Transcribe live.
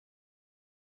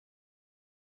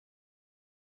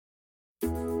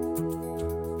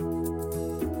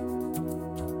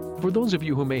For those of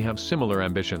you who may have similar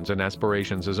ambitions and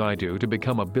aspirations as I do to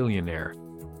become a billionaire,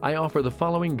 I offer the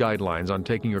following guidelines on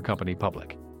taking your company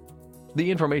public. The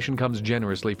information comes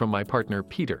generously from my partner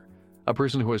Peter, a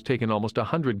person who has taken almost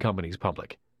 100 companies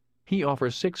public. He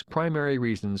offers 6 primary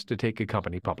reasons to take a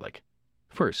company public.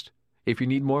 First, if you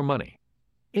need more money.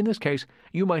 In this case,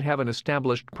 you might have an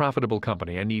established, profitable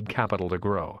company and need capital to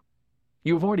grow.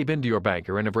 You've already been to your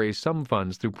banker and have raised some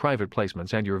funds through private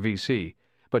placements and your VC,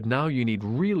 but now you need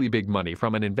really big money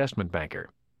from an investment banker.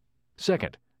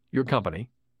 Second, your company,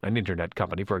 an internet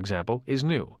company for example, is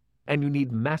new, and you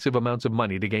need massive amounts of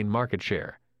money to gain market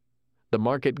share. The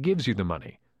market gives you the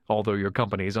money, although your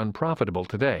company is unprofitable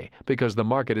today because the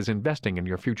market is investing in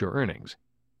your future earnings.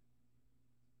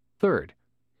 Third,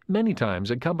 many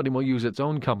times a company will use its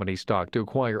own company stock to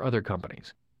acquire other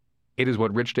companies. It is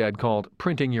what Rich Dad called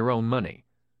printing your own money.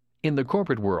 In the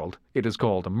corporate world, it is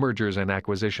called mergers and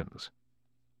acquisitions.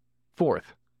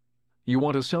 Fourth, you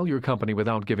want to sell your company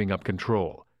without giving up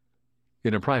control.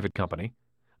 In a private company,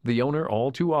 the owner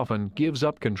all too often gives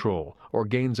up control or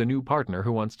gains a new partner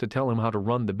who wants to tell him how to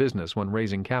run the business when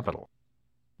raising capital.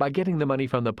 By getting the money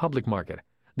from the public market,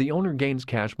 the owner gains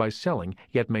cash by selling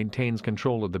yet maintains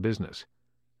control of the business.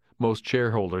 Most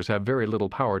shareholders have very little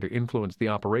power to influence the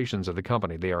operations of the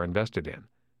company they are invested in.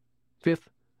 Fifth,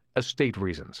 estate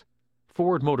reasons.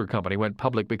 Ford Motor Company went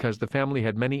public because the family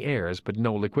had many heirs but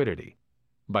no liquidity.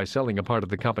 By selling a part of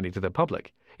the company to the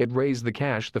public, it raised the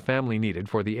cash the family needed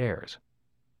for the heirs.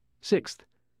 Sixth,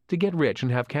 to get rich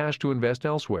and have cash to invest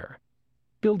elsewhere.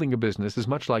 Building a business is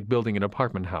much like building an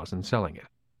apartment house and selling it.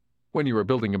 When you are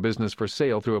building a business for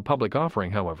sale through a public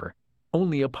offering, however,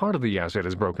 only a part of the asset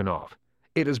is broken off.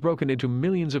 It is broken into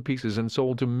millions of pieces and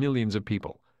sold to millions of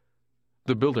people.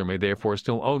 The builder may therefore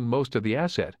still own most of the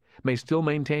asset, may still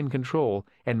maintain control,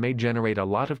 and may generate a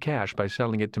lot of cash by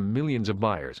selling it to millions of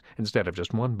buyers instead of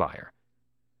just one buyer.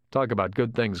 Talk about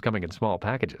good things coming in small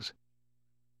packages.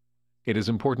 It is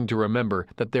important to remember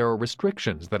that there are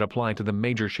restrictions that apply to the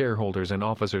major shareholders and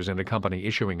officers in a company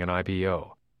issuing an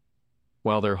IPO.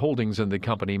 While their holdings in the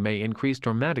company may increase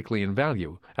dramatically in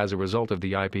value as a result of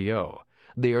the IPO,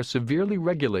 they are severely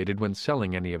regulated when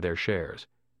selling any of their shares.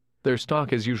 Their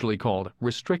stock is usually called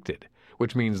restricted,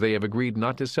 which means they have agreed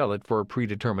not to sell it for a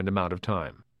predetermined amount of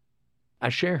time. A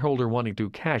shareholder wanting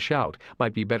to cash out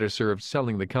might be better served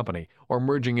selling the company or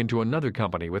merging into another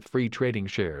company with free trading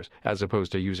shares as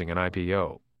opposed to using an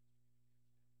IPO.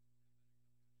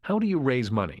 How do you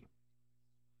raise money?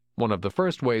 One of the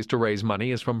first ways to raise money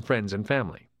is from friends and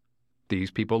family. These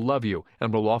people love you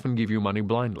and will often give you money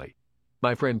blindly.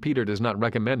 My friend Peter does not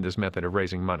recommend this method of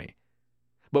raising money.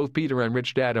 Both Peter and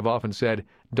Rich Dad have often said,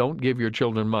 don't give your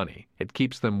children money. It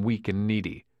keeps them weak and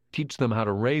needy. Teach them how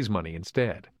to raise money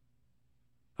instead.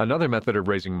 Another method of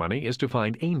raising money is to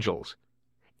find angels.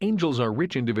 Angels are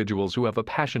rich individuals who have a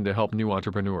passion to help new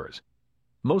entrepreneurs.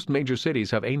 Most major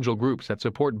cities have angel groups that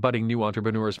support budding new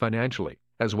entrepreneurs financially,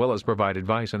 as well as provide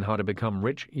advice on how to become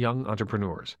rich young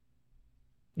entrepreneurs.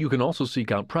 You can also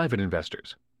seek out private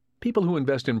investors. People who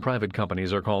invest in private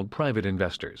companies are called private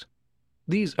investors.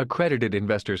 These accredited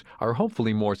investors are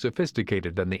hopefully more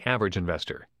sophisticated than the average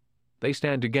investor. They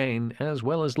stand to gain, as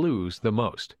well as lose, the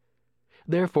most.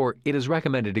 Therefore, it is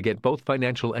recommended to get both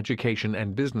financial education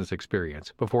and business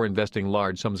experience before investing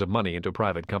large sums of money into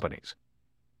private companies.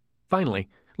 Finally,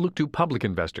 look to public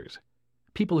investors.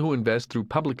 People who invest through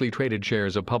publicly traded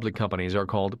shares of public companies are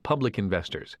called public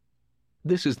investors.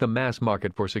 This is the mass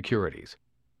market for securities.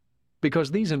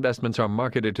 Because these investments are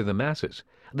marketed to the masses,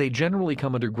 they generally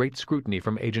come under great scrutiny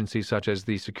from agencies such as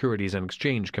the Securities and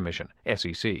Exchange Commission,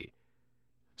 SEC.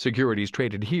 Securities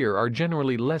traded here are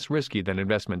generally less risky than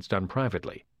investments done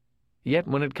privately. Yet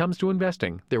when it comes to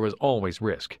investing, there is always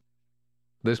risk.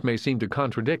 This may seem to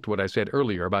contradict what I said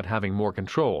earlier about having more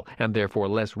control and therefore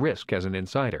less risk as an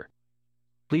insider.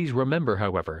 Please remember,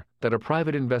 however, that a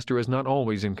private investor is not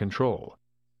always in control.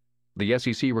 The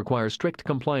SEC requires strict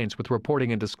compliance with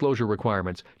reporting and disclosure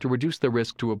requirements to reduce the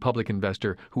risk to a public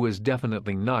investor who is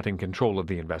definitely not in control of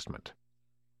the investment.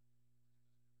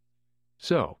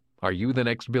 So, are you the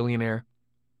next billionaire?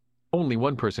 Only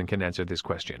one person can answer this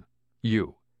question: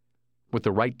 you. With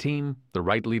the right team, the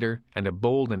right leader, and a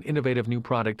bold and innovative new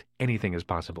product, anything is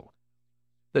possible.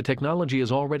 The technology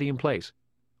is already in place,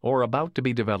 or about to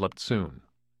be developed soon.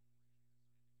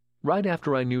 Right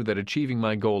after I knew that achieving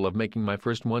my goal of making my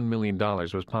first $1 million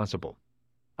was possible,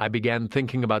 I began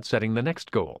thinking about setting the next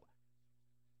goal.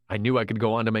 I knew I could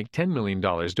go on to make $10 million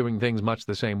doing things much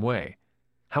the same way.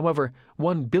 However,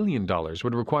 $1 billion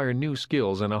would require new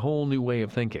skills and a whole new way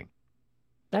of thinking.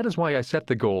 That is why I set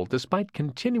the goal despite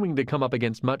continuing to come up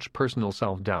against much personal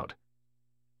self-doubt.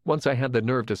 Once I had the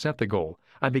nerve to set the goal,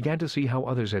 I began to see how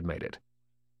others had made it.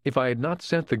 If I had not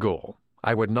set the goal,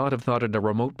 I would not have thought it a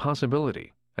remote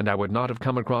possibility, and I would not have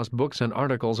come across books and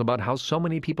articles about how so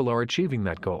many people are achieving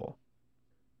that goal.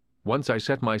 Once I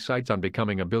set my sights on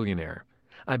becoming a billionaire,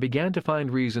 I began to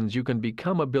find reasons you can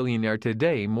become a billionaire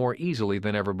today more easily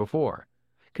than ever before.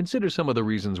 Consider some of the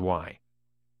reasons why.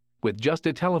 With just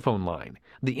a telephone line,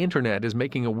 the Internet is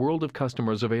making a world of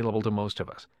customers available to most of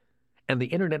us. And the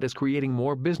Internet is creating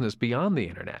more business beyond the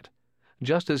Internet.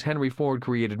 Just as Henry Ford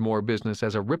created more business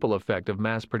as a ripple effect of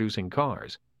mass-producing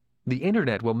cars, the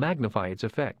Internet will magnify its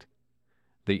effect.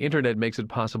 The Internet makes it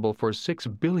possible for 6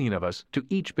 billion of us to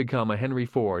each become a Henry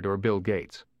Ford or Bill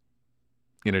Gates.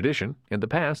 In addition, in the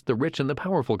past, the rich and the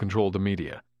powerful controlled the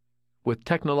media. With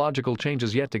technological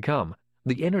changes yet to come,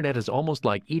 the Internet is almost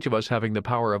like each of us having the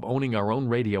power of owning our own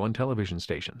radio and television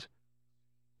stations.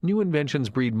 New inventions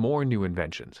breed more new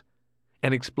inventions.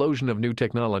 An explosion of new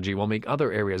technology will make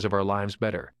other areas of our lives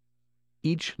better.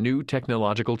 Each new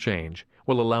technological change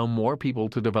will allow more people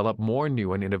to develop more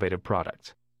new and innovative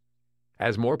products.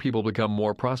 As more people become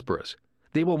more prosperous,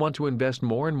 they will want to invest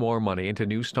more and more money into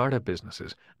new startup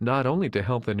businesses, not only to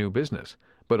help the new business,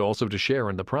 but also to share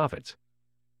in the profits.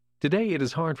 Today, it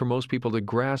is hard for most people to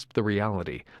grasp the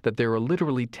reality that there are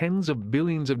literally tens of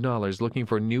billions of dollars looking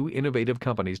for new innovative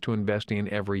companies to invest in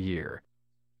every year.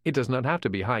 It does not have to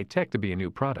be high-tech to be a new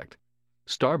product.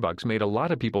 Starbucks made a lot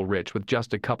of people rich with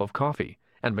just a cup of coffee,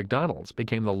 and McDonald's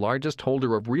became the largest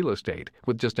holder of real estate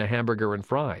with just a hamburger and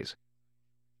fries.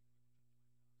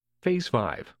 Phase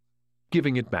 5.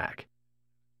 Giving it back.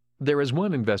 There is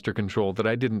one investor control that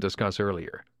I didn't discuss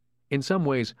earlier. In some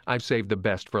ways, I've saved the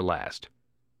best for last.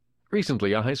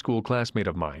 Recently, a high school classmate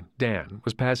of mine, Dan,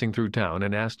 was passing through town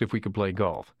and asked if we could play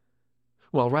golf.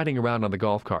 While riding around on the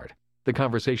golf cart, the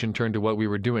conversation turned to what we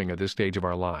were doing at this stage of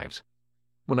our lives.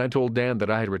 When I told Dan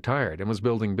that I had retired and was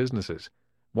building businesses,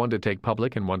 one to take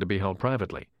public and one to be held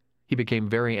privately, he became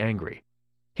very angry.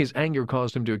 His anger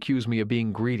caused him to accuse me of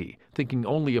being greedy, thinking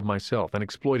only of myself and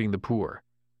exploiting the poor.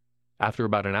 After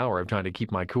about an hour of trying to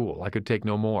keep my cool, I could take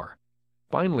no more.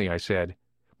 Finally, I said,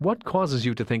 "What causes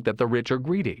you to think that the rich are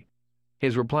greedy?"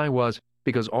 His reply was,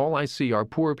 "Because all I see are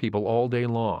poor people all day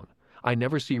long. I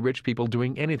never see rich people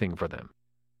doing anything for them."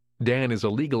 Dan is a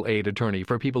legal aid attorney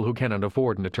for people who cannot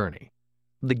afford an attorney.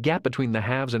 The gap between the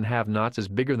haves and have-nots is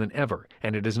bigger than ever,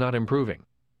 and it is not improving.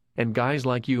 And guys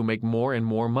like you make more and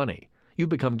more money. You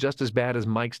become just as bad as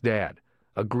Mike's dad,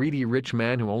 a greedy rich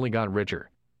man who only got richer.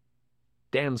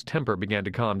 Dan's temper began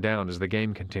to calm down as the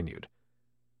game continued.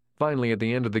 Finally, at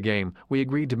the end of the game, we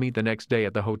agreed to meet the next day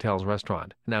at the hotel's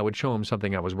restaurant, and I would show him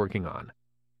something I was working on.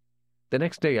 The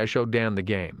next day, I showed Dan the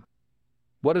game.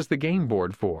 "What is the game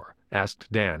board for?"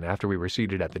 asked Dan after we were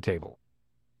seated at the table.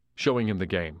 Showing him the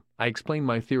game, I explained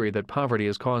my theory that poverty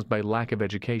is caused by lack of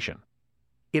education.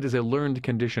 "It is a learned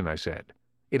condition," I said.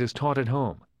 "It is taught at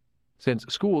home. Since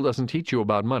school doesn't teach you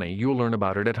about money, you'll learn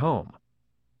about it at home."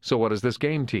 "So what does this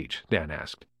game teach?" Dan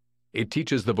asked. "It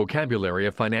teaches the vocabulary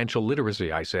of financial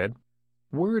literacy," I said.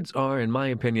 Words are, in my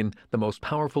opinion, the most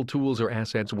powerful tools or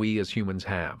assets we as humans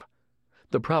have.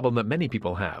 The problem that many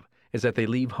people have is that they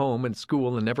leave home and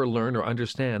school and never learn or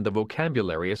understand the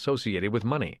vocabulary associated with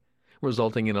money,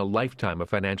 resulting in a lifetime of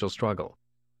financial struggle.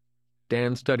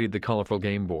 Dan studied the colorful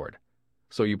game board.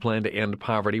 "So you plan to end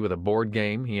poverty with a board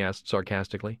game?" he asked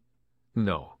sarcastically.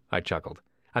 "No," I chuckled.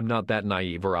 "I'm not that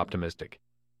naive or optimistic.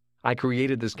 I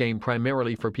created this game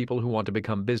primarily for people who want to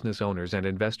become business owners and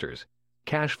investors.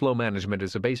 Cash flow management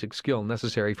is a basic skill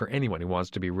necessary for anyone who wants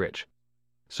to be rich."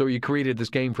 "So you created this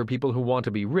game for people who want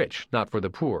to be rich, not for the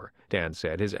poor," Dan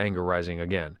said, his anger rising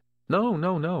again.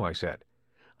 No, I said.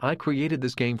 "I created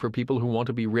this game for people who want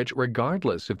to be rich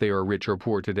regardless if they are rich or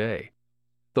poor today."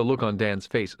 The look on Dan's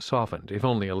face softened, if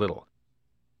only a little.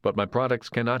 "But my products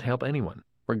cannot help anyone,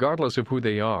 regardless of who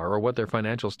they are or what their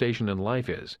financial station in life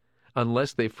is,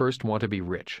 unless they first want to be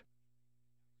rich."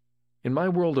 "In my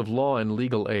world of law and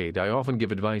legal aid, I often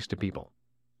give advice to people.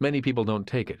 Many people don't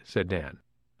take it," said Dan.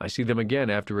 "I see them again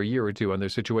after a year or two and their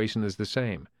situation is the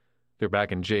same. They're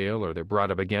back in jail or they're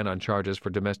brought up again on charges for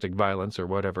domestic violence or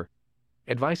whatever.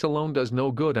 Advice alone does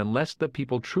no good unless the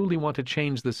people truly want to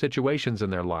change the situations in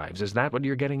their lives. Is that what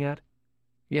you're getting at?"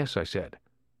 "Yes," I said.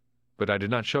 "But I did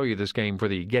not show you this game for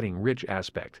the getting rich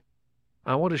aspect.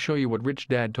 I want to show you what Rich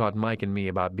Dad taught Mike and me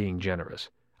about being generous,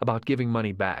 about giving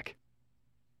money back."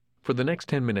 For the next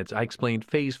 10 minutes, I explained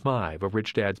Phase 5 of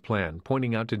Rich Dad's plan,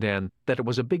 pointing out to Dan that it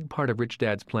was a big part of Rich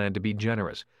Dad's plan to be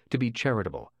generous, to be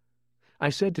charitable. I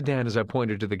said to Dan as I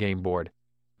pointed to the game board,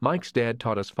 "Mike's dad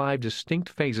taught us 5 distinct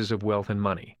phases of wealth and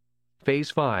money. Phase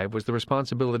 5 was the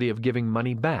responsibility of giving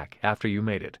money back after you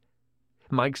made it.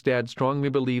 Mike's dad strongly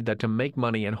believed that to make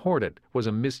money and hoard it was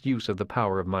a misuse of the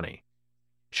power of money.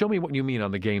 "Show me what you mean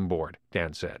on the game board,"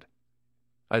 Dan said.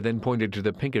 I then pointed to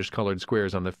the pinkish-colored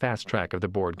squares on the fast track of the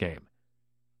board game.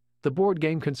 The board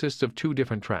game consists of 2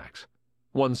 different tracks.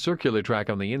 One circular track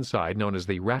on the inside, known as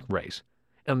the rat race,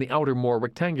 and the outer, more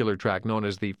rectangular track known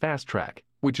as the fast track,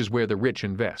 which is where the rich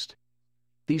invest.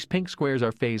 "These pink squares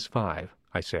are Phase 5,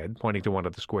 I said, pointing to one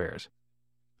of the squares.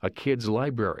 "A kid's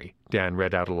library," Dan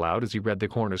read out aloud as he read the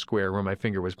corner square where my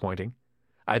finger was pointing.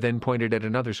 I then pointed at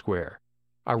another square.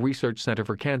 "A research center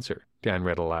for cancer," Dan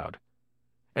read aloud.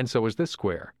 "And so is this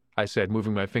square," I said,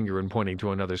 moving my finger and pointing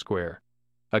to another square.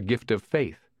 "A gift of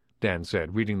faith," Dan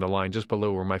said, reading the line just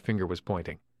below where my finger was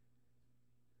pointing.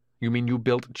 "You mean you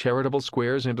built charitable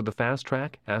squares into the fast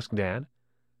track?" asked Dan.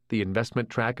 "The investment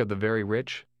track of the very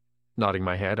rich?" Nodding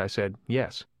my head, I said,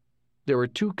 "Yes. There are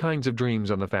 2 kinds of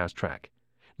dreams on the fast track.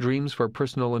 Dreams for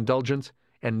personal indulgence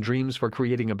and dreams for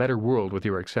creating a better world with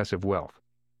your excessive wealth."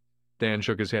 Dan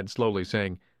shook his head slowly,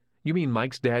 saying, "You mean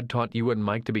Mike's dad taught you and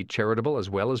Mike to be charitable as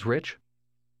well as rich?"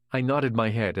 I nodded my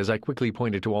head as I quickly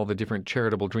pointed to all the different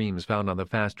charitable dreams found on the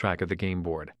fast track of the game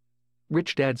board.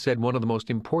 Rich Dad said one of the most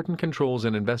important controls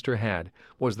an investor had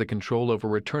was the control over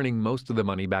returning most of the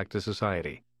money back to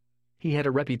society. "He had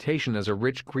a reputation as a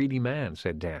rich, greedy man,"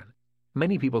 said Dan.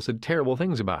 "Many people said terrible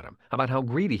things about him, about how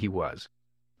greedy he was."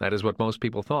 "That is what most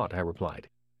people thought," I replied.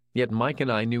 "Yet Mike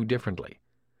and I knew differently.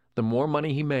 The more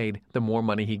money he made, the more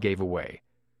money he gave away.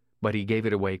 But he gave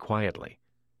it away quietly."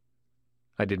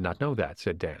 "I did not know that,"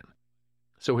 said Dan.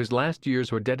 "So his last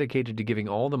years were dedicated to giving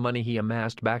all the money he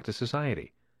amassed back to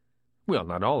society?" "Well,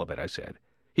 not all of it," I said.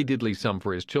 "He did leave some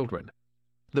for his children.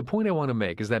 The point I want to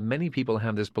make is that many people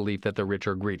have this belief that the rich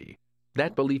are greedy.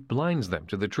 That belief blinds them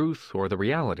to the truth or the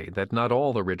reality that not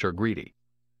all the rich are greedy.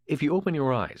 If you open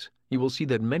your eyes, you will see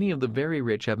that many of the very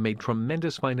rich have made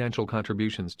tremendous financial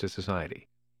contributions to society.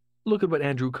 Look at what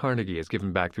Andrew Carnegie has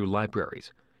given back through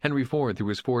libraries, Henry Ford through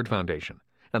his Ford Foundation,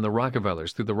 and the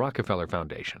Rockefellers through the Rockefeller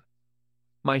Foundation.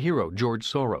 My hero, George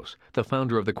Soros, the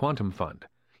founder of the Quantum Fund,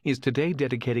 is today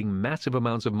dedicating massive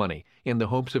amounts of money in the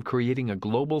hopes of creating a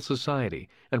global society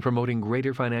and promoting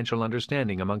greater financial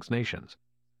understanding amongst nations.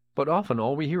 But often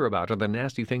all we hear about are the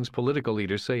nasty things political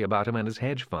leaders say about him and his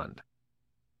hedge fund."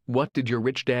 "What did your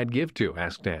rich dad give to?"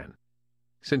 asked Dan.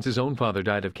 Since his own father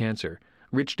died of cancer,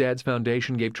 Rich Dad's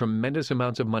foundation gave tremendous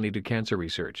amounts of money to cancer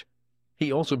research.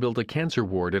 He also built a cancer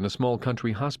ward in a small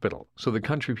country hospital so the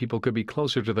country people could be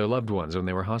closer to their loved ones when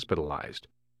they were hospitalized.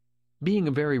 Being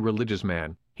a very religious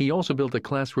man, he also built a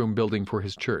classroom building for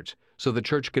his church so the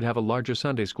church could have a larger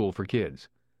Sunday school for kids.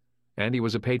 And he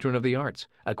was a patron of the arts,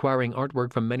 acquiring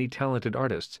artwork from many talented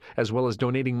artists, as well as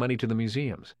donating money to the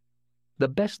museums. The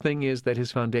best thing is that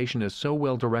his foundation is so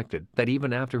well directed that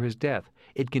even after his death,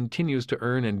 it continues to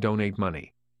earn and donate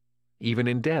money. Even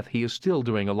in death, he is still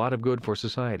doing a lot of good for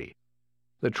society.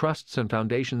 The trusts and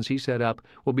foundations he set up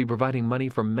will be providing money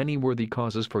for many worthy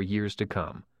causes for years to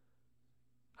come."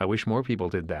 "I wish more people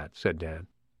did that," said Dan.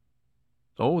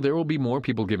 "Oh, there will be more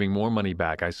people giving more money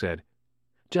back," I said.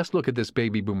 "Just look at this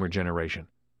baby boomer generation.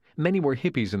 Many were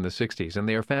hippies in the 60s, and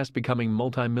they are fast becoming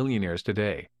multimillionaires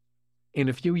today. In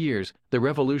a few years, the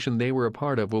revolution they were a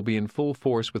part of will be in full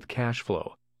force with cash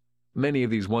flow. Many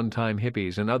of these one-time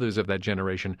hippies and others of that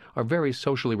generation are very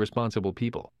socially responsible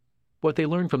people. What they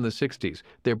learned from the 60s,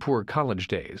 their poor college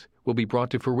days, will be brought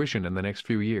to fruition in the next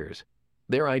few years.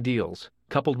 Their ideals,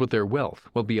 coupled with their wealth,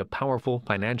 will be a powerful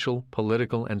financial,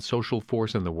 political, and social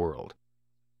force in the world.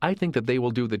 I think that they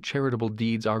will do the charitable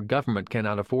deeds our government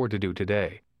cannot afford to do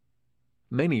today.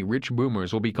 Many rich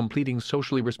boomers will be completing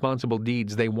socially responsible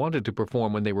deeds they wanted to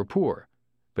perform when they were poor,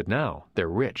 but now they're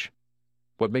rich."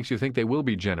 "What makes you think they will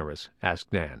be generous?" asked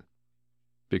Dan.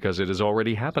 "Because it is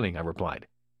already happening," I replied.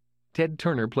 Ted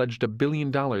Turner pledged $1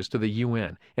 billion to the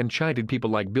UN and chided people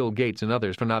like Bill Gates and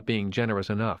others for not being generous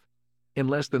enough. In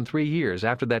less than 3 years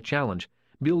after that challenge,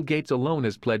 Bill Gates alone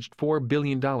has pledged $4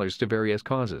 billion to various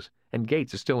causes, and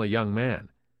Gates is still a young man.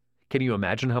 Can you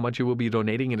imagine how much he will be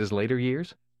donating in his later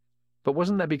years?" "But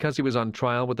wasn't that because he was on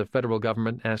trial with the federal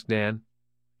government?" asked Dan.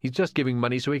 "He's just giving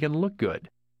money so he can look good."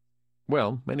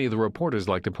 "Well, many of the reporters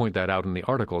like to point that out in the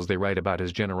articles they write about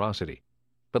his generosity.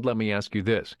 But let me ask you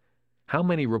this. How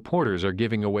many reporters are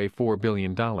giving away $4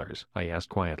 billion? I asked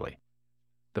quietly.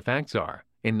 The facts are,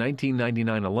 in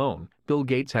 1999 alone, Bill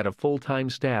Gates had a full-time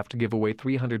staff to give away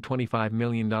 $325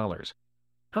 million.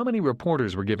 How many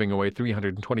reporters were giving away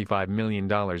 $325 million in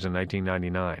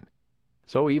 1999?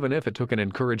 So even if it took an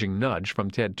encouraging nudge from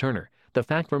Ted Turner, the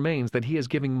fact remains that he is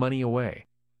giving money away.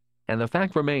 And the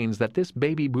fact remains that this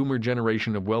baby boomer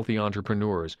generation of wealthy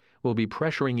entrepreneurs will be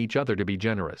pressuring each other to be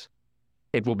generous.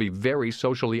 It will be very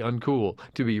socially uncool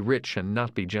to be rich and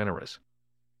not be generous.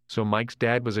 So Mike's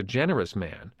dad was a generous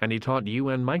man, and he taught you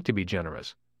and Mike to be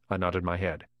generous. I nodded my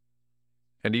head.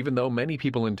 And even though many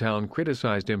people in town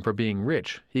criticized him for being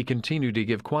rich, he continued to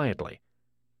give quietly.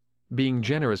 Being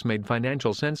generous made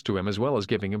financial sense to him as well as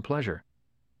giving him pleasure.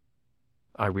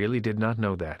 I really did not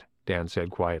know that, Dan said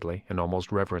quietly and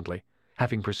almost reverently,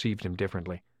 having perceived him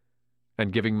differently.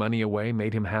 And giving money away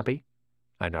made him happy?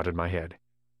 I nodded my head.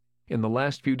 In the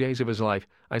last few days of his life,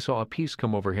 I saw a peace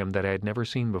come over him that I had never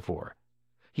seen before.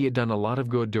 He had done a lot of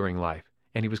good during life,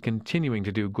 and he was continuing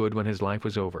to do good when his life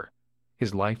was over.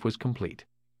 His life was complete.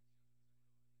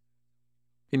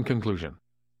 In conclusion,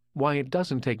 why it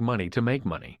doesn't take money to make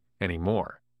money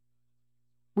anymore.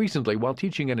 Recently, while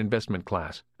teaching an investment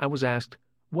class, I was asked,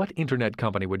 "What internet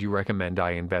company would you recommend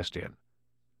I invest in?"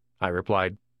 I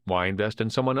replied, "Why invest in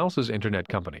someone else's internet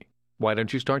company? Why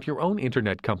don't you start your own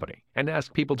internet company and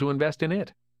ask people to invest in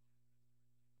it?"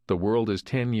 The world is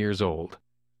 10 years old.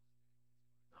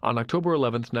 On October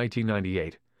 11,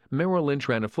 1998, Merrill Lynch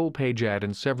ran a full-page ad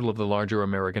in several of the larger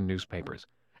American newspapers,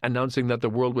 announcing that the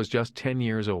world was just 10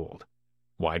 years old.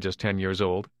 Why just 10 years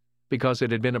old? Because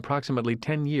it had been approximately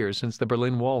 10 years since the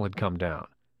Berlin Wall had come down.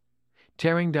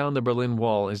 Tearing down the Berlin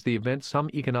Wall is the event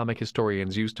some economic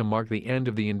historians use to mark the end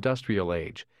of the Industrial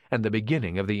Age and the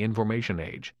beginning of the Information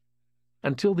Age.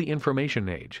 Until the Information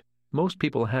Age, most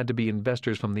people had to be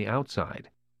investors from the outside.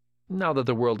 Now that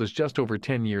the world is just over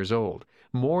 10 years old,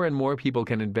 more and more people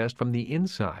can invest from the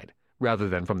inside rather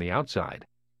than from the outside.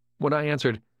 When I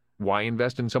answered, "Why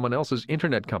invest in someone else's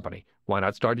internet company? Why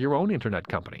not start your own internet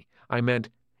company?" I meant,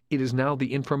 it is now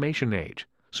the Information Age,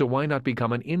 so why not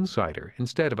become an insider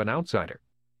instead of an outsider?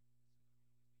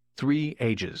 3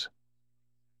 ages.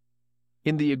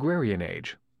 In the Agrarian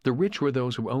Age, the rich were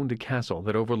those who owned a castle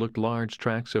that overlooked large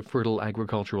tracts of fertile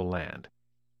agricultural land.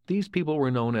 These people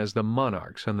were known as the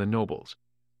monarchs and the nobles.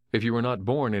 If you were not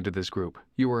born into this group,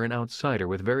 you were an outsider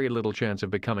with very little chance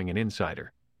of becoming an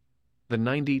insider. The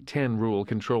 90-10 rule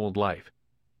controlled life.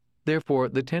 Therefore,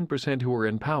 the 10% who were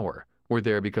in power were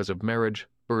there because of marriage,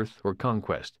 birth, or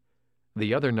conquest.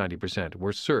 The other 90%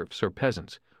 were serfs or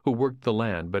peasants who worked the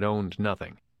land but owned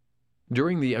nothing.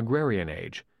 During the Agrarian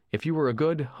Age, if you were a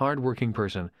good, hard-working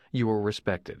person, you were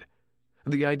respected.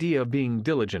 The idea of being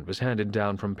diligent was handed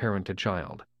down from parent to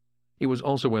child. It was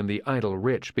also when the idle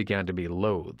rich began to be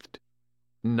loathed.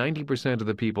 90% of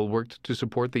the people worked to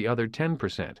support the other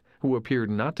 10% who appeared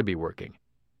not to be working.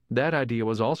 That idea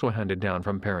was also handed down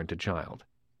from parent to child.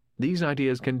 These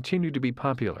ideas continue to be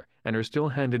popular and are still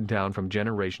handed down from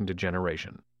generation to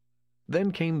generation.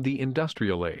 Then came the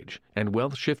Industrial Age, and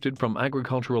wealth shifted from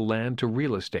agricultural land to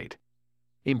real estate.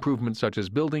 Improvements such as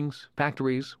buildings,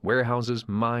 factories, warehouses,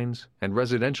 mines, and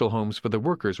residential homes for the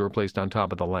workers were placed on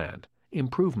top of the land.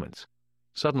 Improvements.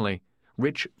 Suddenly,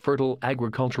 rich, fertile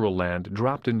agricultural land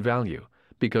dropped in value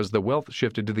because the wealth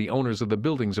shifted to the owners of the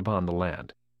buildings upon the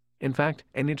land. In fact,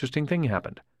 an interesting thing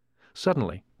happened.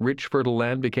 Suddenly, rich, fertile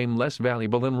land became less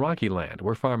valuable than rocky land,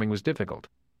 where farming was difficult.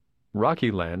 Rocky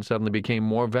land suddenly became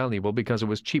more valuable because it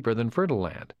was cheaper than fertile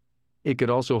land. It could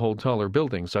also hold taller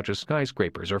buildings such as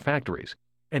skyscrapers or factories,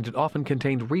 and it often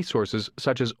contained resources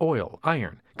such as oil,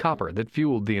 iron, copper that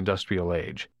fueled the Industrial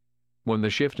Age. When the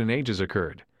shift in ages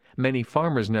occurred, many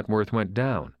farmers' net worth went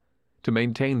down. To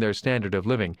maintain their standard of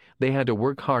living, they had to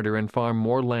work harder and farm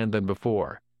more land than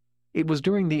before. It was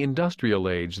during the Industrial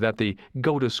Age that the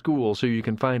 "go to school so you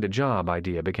can find a job"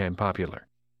 idea became popular.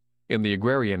 In the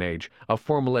Agrarian Age, a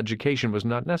formal education was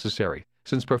not necessary,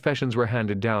 since professions were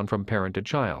handed down from parent to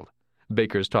child.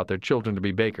 Bakers taught their children to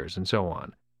be bakers, and so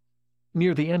on.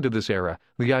 Near the end of this era,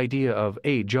 the idea of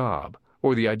a job,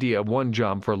 or the idea of one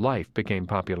job for life, became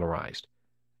popularized.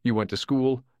 You went to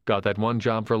school, got that one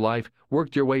job for life,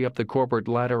 worked your way up the corporate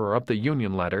ladder or up the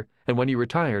union ladder, and when you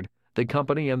retired, the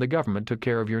company and the government took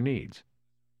care of your needs.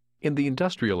 In the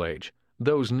Industrial Age,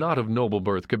 those not of noble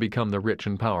birth could become the rich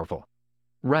and powerful.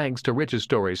 Rags to riches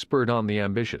stories spurred on the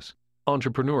ambitious.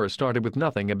 Entrepreneurs started with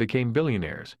nothing and became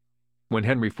billionaires. When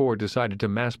Henry Ford decided to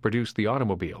mass-produce the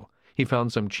automobile, he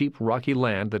found some cheap, rocky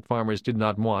land that farmers did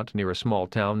not want near a small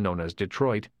town known as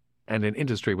Detroit, and an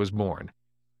industry was born.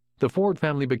 The Ford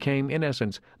family became, in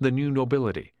essence, the new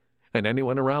nobility, and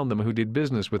anyone around them who did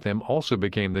business with them also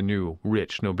became the new,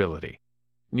 rich nobility.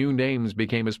 New names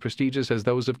became as prestigious as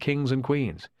those of kings and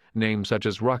queens, names such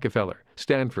as Rockefeller,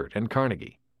 Stanford, and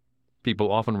Carnegie.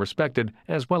 People often respected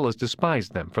as well as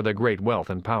despised them for their great wealth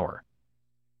and power.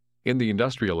 In the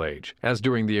Industrial Age, as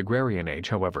during the Agrarian Age,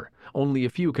 however, only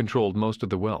a few controlled most of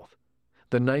the wealth.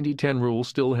 The 90-10 rule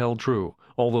still held true,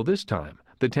 although this time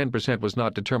the 10% was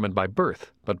not determined by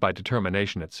birth, but by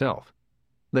determination itself.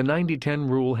 The 90-10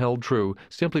 rule held true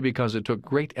simply because it took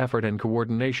great effort and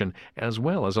coordination, as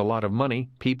well as a lot of money,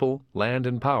 people, land,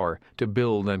 and power to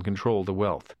build and control the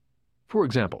wealth. For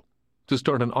example, to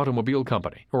start an automobile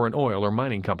company or an oil or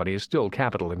mining company is still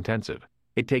capital intensive.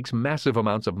 It takes massive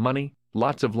amounts of money,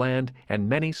 lots of land, and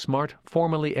many smart,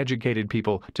 formally educated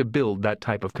people to build that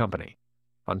type of company.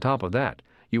 On top of that,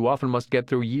 you often must get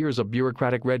through years of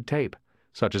bureaucratic red tape,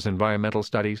 such as environmental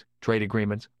studies, trade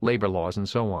agreements, labor laws, and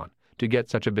so on, to get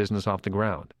such a business off the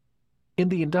ground. In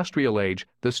the industrial age,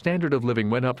 the standard of living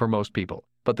went up for most people,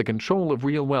 but the control of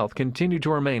real wealth continued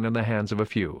to remain in the hands of a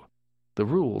few. The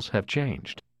rules have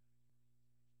changed.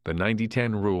 The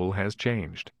 90-10 rule has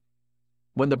changed.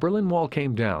 When the Berlin Wall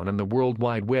came down and the World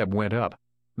Wide Web went up,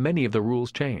 many of the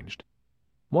rules changed.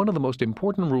 One of the most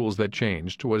important rules that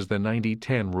changed was the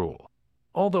 90-10 rule.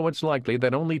 Although it's likely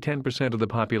that only 10% of the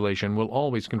population will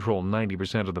always control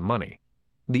 90% of the money,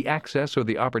 the access or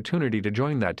the opportunity to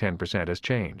join that 10% has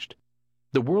changed.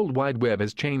 The World Wide Web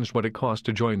has changed what it costs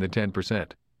to join the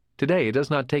 10%. Today, it does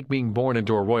not take being born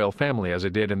into a royal family as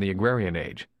it did in the agrarian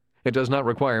age. It does not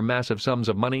require massive sums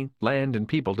of money, land, and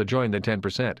people to join the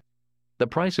 10%. The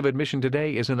price of admission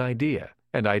today is an idea,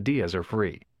 and ideas are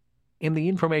free. In the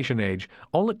information age,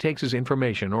 all it takes is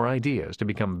information or ideas to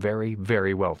become very,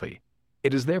 very wealthy.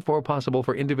 It is therefore possible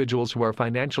for individuals who are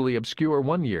financially obscure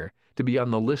one year to be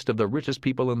on the list of the richest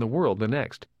people in the world the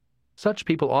next. Such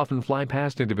people often fly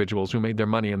past individuals who made their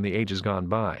money in the ages gone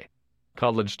by.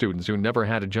 College students who never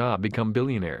had a job become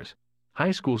billionaires.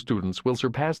 High school students will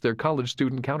surpass their college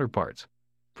student counterparts.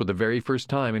 For the very first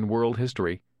time in world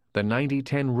history, the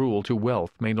 90-10 rule to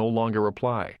wealth may no longer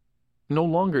apply. No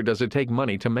longer does it take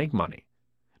money to make money.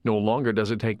 No longer does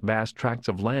it take vast tracts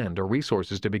of land or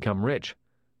resources to become rich.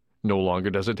 No longer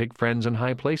does it take friends in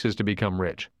high places to become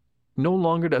rich. No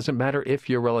longer does it matter if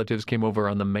your relatives came over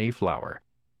on the Mayflower.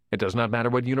 It does not matter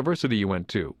what university you went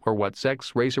to or what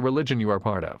sex, race, or religion you are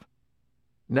part of.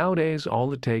 Nowadays,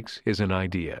 all it takes is an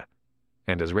idea.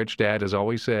 And as Rich Dad has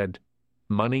always said,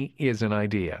 money is an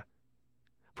idea.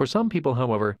 For some people,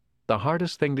 however, the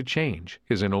hardest thing to change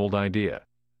is an old idea.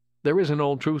 There is an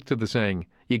old truth to the saying,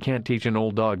 you can't teach an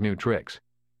old dog new tricks.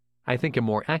 I think a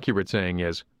more accurate saying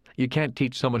is, you can't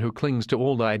teach someone who clings to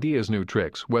old ideas new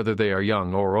tricks, whether they are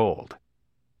young or old.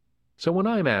 So when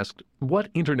I'm asked, what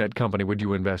internet company would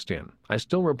you invest in? I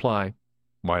still reply,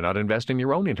 why not invest in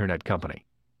your own internet company?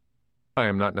 I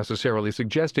am not necessarily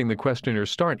suggesting the questioners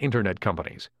start internet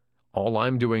companies. All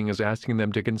I'm doing is asking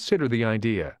them to consider the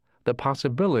idea, the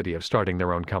possibility of starting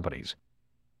their own companies.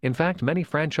 In fact, many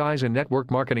franchise and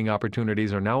network marketing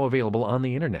opportunities are now available on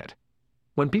the internet.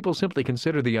 When people simply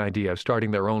consider the idea of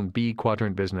starting their own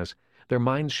B-quadrant business, their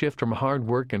minds shift from hard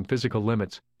work and physical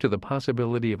limits to the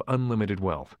possibility of unlimited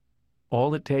wealth.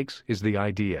 All it takes is the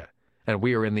idea, and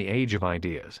we are in the age of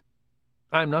ideas.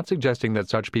 I'm not suggesting that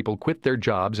such people quit their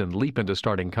jobs and leap into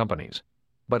starting companies,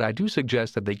 but I do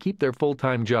suggest that they keep their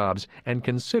full-time jobs and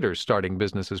consider starting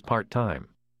businesses part-time.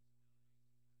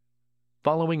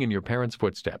 Following in your parents'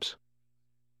 footsteps.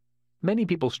 Many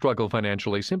people struggle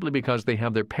financially simply because they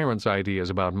have their parents' ideas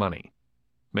about money.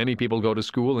 Many people go to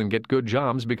school and get good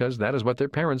jobs because that is what their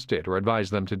parents did or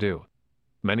advised them to do.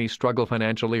 Many struggle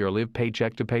financially or live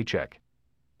paycheck to paycheck.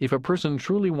 If a person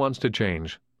truly wants to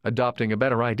change, adopting a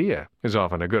better idea is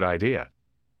often a good idea.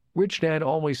 Rich Dad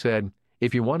always said,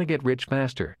 if you want to get rich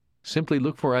faster, simply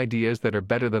look for ideas that are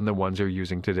better than the ones you're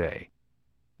using today.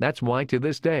 That's why to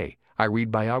this day, I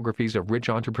read biographies of rich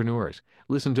entrepreneurs,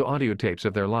 listen to audio tapes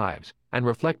of their lives, and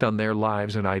reflect on their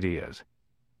lives and ideas.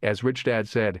 As Rich Dad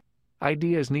said,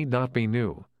 ideas need not be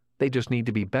new. They just need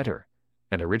to be better.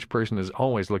 And a rich person is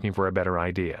always looking for a better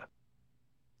idea.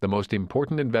 The most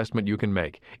important investment you can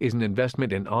make is an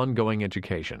investment in ongoing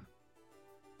education.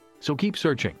 So keep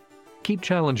searching, keep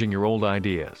challenging your old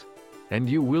ideas, and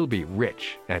you will be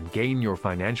rich and gain your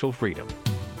financial freedom.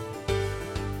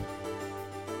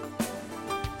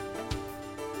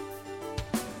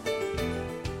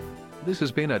 This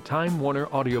has been a Time Warner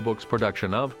Audiobooks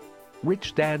production of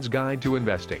Rich Dad's Guide to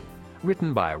Investing,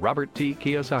 written by Robert T.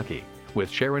 Kiyosaki, with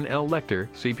Sharon L. Lecter,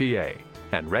 CPA,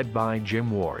 and read by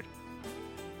Jim Ward.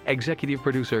 Executive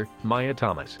producer Maya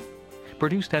Thomas.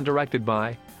 Produced and directed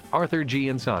by Arthur G.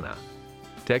 Insana.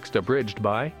 Text abridged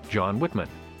by John Whitman,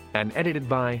 and edited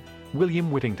by William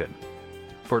Whittington.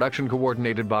 Production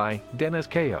coordinated by Dennis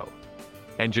Kao.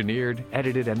 Engineered,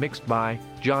 edited, and mixed by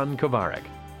John Kovarek.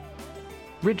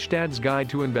 Rich Dad's Guide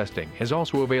to Investing is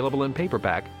also available in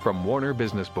paperback from Warner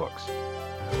Business Books.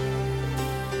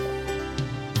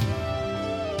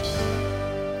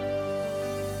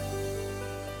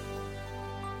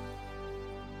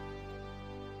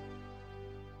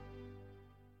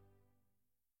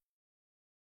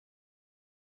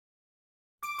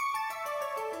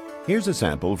 Here's a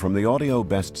sample from the audio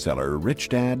bestseller Rich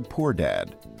Dad, Poor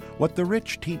Dad: What the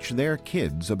Rich Teach Their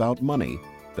Kids About Money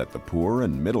That the Poor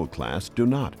and Middle Class Do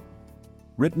Not.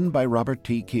 Written by Robert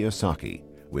T. Kiyosaki,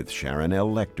 with Sharon L.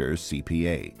 Lecter,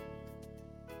 CPA.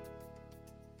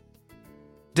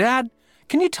 Dad,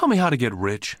 can you tell me how to get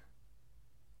rich?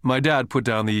 My dad put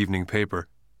down the evening paper.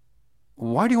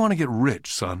 Why do you want to get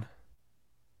rich, son?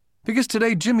 Because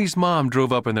today Jimmy's mom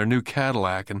drove up in their new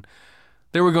Cadillac and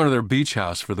they were going to their beach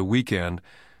house for the weekend.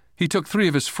 He took 3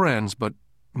 of his friends, but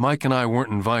Mike and I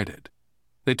weren't invited.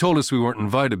 They told us we weren't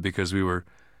invited because we were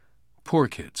poor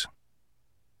kids.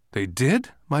 They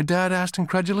did? My dad asked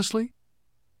incredulously.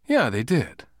 Yeah, they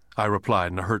did, I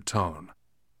replied in a hurt tone.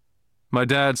 My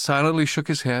dad silently shook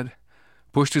his head,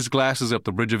 pushed his glasses up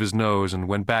the bridge of his nose, and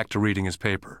went back to reading his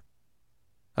paper.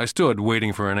 I stood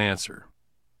waiting for an answer.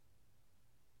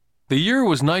 The year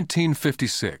was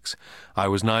 1956. I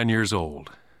was 9 years old.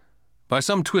 By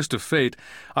some twist of fate,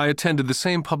 I attended the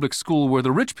same public school where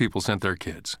the rich people sent their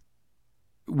kids.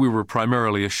 We were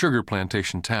primarily a sugar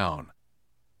plantation town.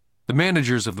 The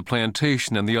managers of the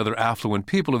plantation and the other affluent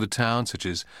people of the town, such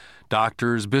as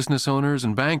doctors, business owners,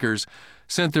 and bankers,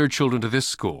 sent their children to this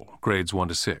school, grades 1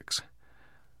 to 6.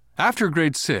 After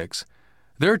grade 6,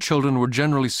 their children were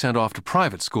generally sent off to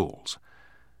private schools.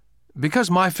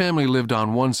 Because my family lived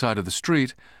on one side of the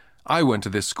street, I went to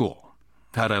this school.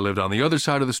 Had I lived on the other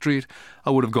side of the street, I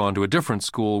would have gone to a different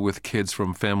school with kids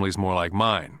from families more like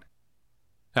mine.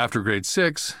 After grade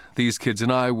 6, these kids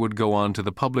and I would go on to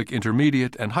the public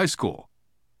intermediate and high school.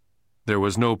 There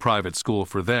was no private school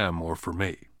for them or for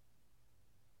me.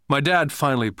 My dad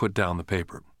finally put down the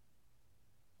paper.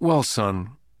 Well,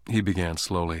 son, he began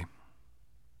slowly,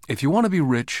 if you want to be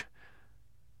rich,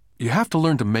 you have to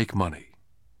learn to make money.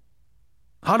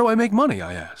 How do I make money?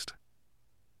 I asked.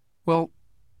 Well,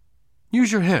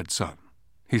 use your head, son,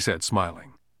 he said,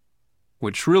 smiling.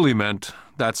 Which really meant,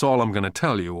 that's all I'm going to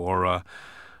tell you, or,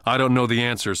 I don't know the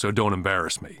answer, so don't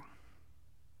embarrass me.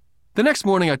 The next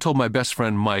morning, I told my best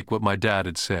friend Mike what my dad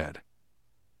had said.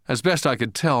 As best I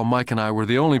could tell, Mike and I were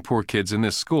the only poor kids in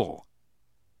this school.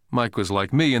 Mike was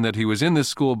like me in that he was in this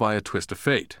school by a twist of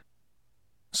fate.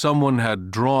 Someone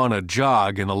had drawn a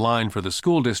jog in a line for the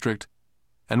school district,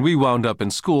 and we wound up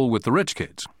in school with the rich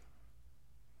kids.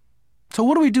 So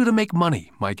what do we do to make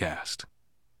money? Mike asked.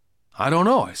 I don't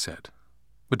know, I said.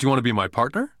 But do you want to be my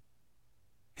partner?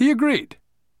 He agreed.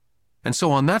 And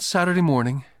so on that Saturday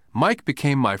morning, Mike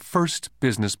became my first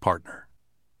business partner.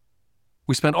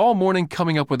 We spent all morning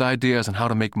coming up with ideas on how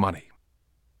to make money.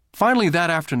 Finally, that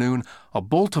afternoon, a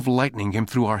bolt of lightning came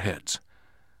through our heads.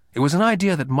 It was an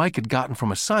idea that Mike had gotten from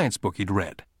a science book he'd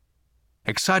read.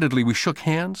 Excitedly, we shook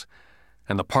hands,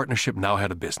 and the partnership now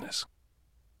had a business.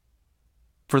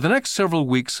 For the next several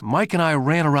weeks, Mike and I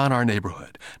ran around our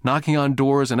neighborhood, knocking on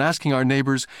doors and asking our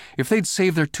neighbors if they'd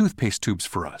save their toothpaste tubes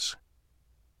for us.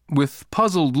 With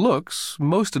puzzled looks,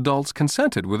 most adults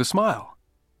consented with a smile.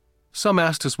 Some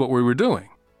asked us what we were doing,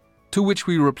 to which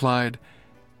we replied,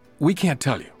 "We can't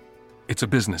tell you. It's a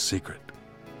business secret."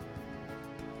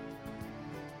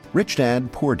 Rich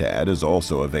Dad, Poor Dad is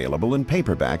also available in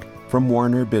paperback from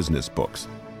Warner Business Books.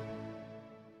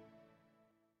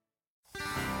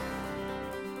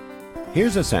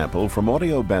 Here's a sample from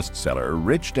audio bestseller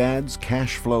Rich Dad's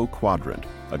Cash Flow Quadrant,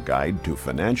 a guide to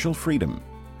financial freedom,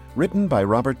 written by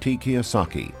Robert T.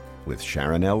 Kiyosaki, with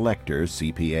Sharon L. Lecter,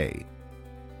 CPA.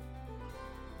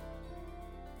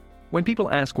 When people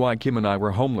ask why Kim and I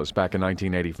were homeless back in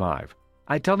 1985,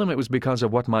 I tell them it was because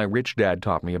of what my rich dad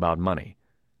taught me about money.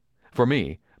 For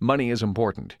me, money is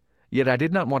important, yet I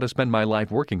did not want to spend my life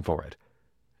working for it.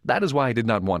 That is why I did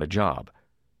not want a job.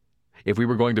 If we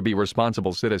were going to be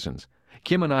responsible citizens,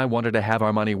 Kim and I wanted to have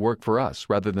our money work for us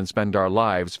rather than spend our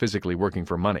lives physically working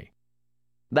for money.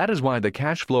 That is why the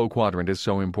cash flow quadrant is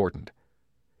so important.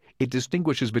 It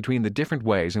distinguishes between the different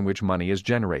ways in which money is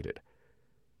generated.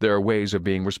 There are ways of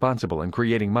being responsible and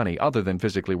creating money other than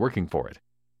physically working for it.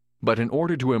 But in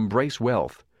order to embrace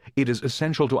wealth, it is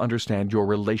essential to understand your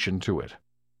relation to it.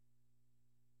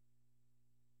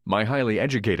 My highly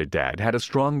educated dad had a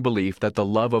strong belief that the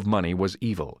love of money was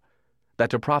evil, that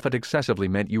to profit excessively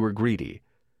meant you were greedy.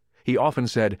 He often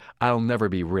said, "I'll never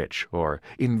be rich," or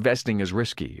 "investing is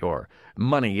risky," or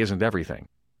 "money isn't everything."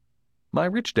 My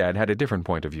rich dad had a different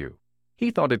point of view.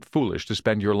 He thought it foolish to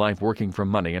spend your life working for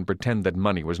money and pretend that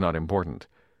money was not important.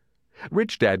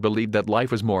 Rich Dad believed that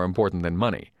life was more important than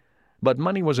money, but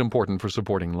money was important for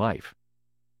supporting life.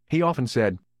 He often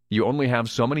said, "You only have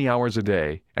so many hours a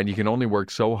day, and you can only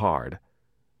work so hard.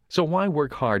 So why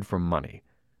work hard for money?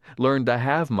 Learn to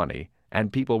have money,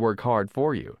 and people work hard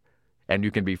for you, and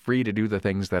you can be free to do the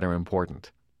things that are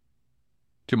important."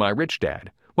 To my rich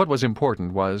dad, what was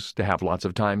important was to have lots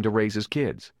of time to raise his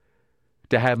kids,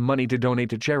 to have money to donate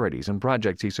to charities and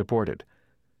projects he supported,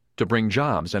 to bring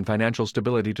jobs and financial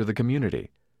stability to the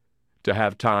community, to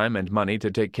have time and money to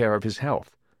take care of his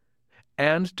health,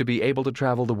 and to be able to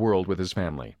travel the world with his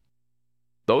family.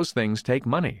 "Those things take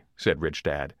money," said Rich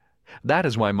Dad. "That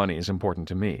is why money is important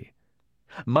to me.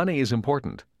 Money is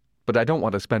important, but I don't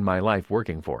want to spend my life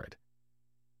working for it."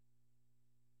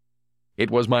 It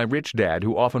was my rich dad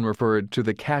who often referred to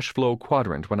the cash flow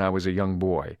quadrant when I was a young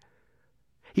boy.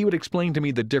 He would explain to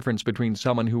me the difference between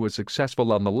someone who was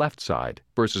successful on the left side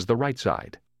versus the right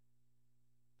side.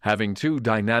 Having two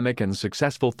dynamic and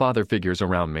successful father figures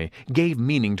around me gave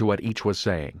meaning to what each was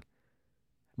saying.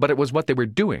 But it was what they were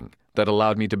doing that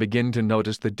allowed me to begin to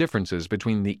notice the differences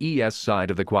between the ES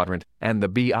side of the quadrant and the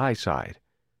BI side.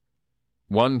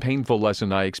 One painful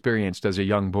lesson I experienced as a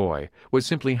young boy was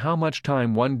simply how much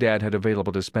time one dad had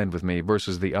available to spend with me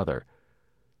versus the other.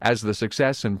 As the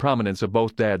success and prominence of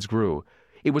both dads grew,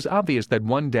 it was obvious that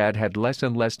one dad had less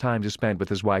and less time to spend with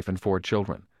his wife and 4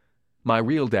 children. My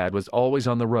real dad was always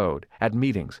on the road, at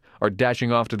meetings, or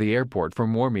dashing off to the airport for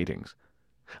more meetings.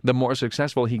 The more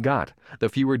successful he got, the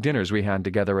fewer dinners we had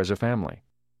together as a family.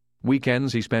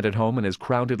 Weekends he spent at home in his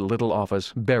crowded little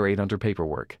office, buried under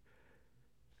paperwork.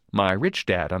 My rich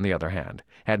dad, on the other hand,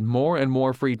 had more and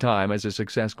more free time as his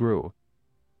success grew.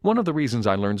 One of the reasons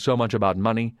I learned so much about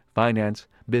money, finance,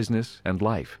 business, and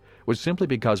life was simply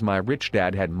because my rich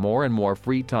dad had more and more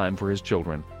free time for his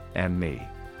children and me.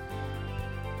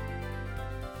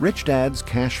 Rich Dad's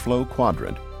Cash Flow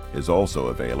Quadrant is also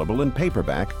available in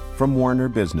paperback from Warner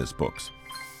Business Books.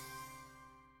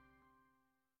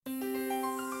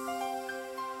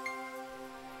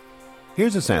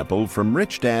 Here's a sample from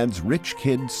Rich Dad's Rich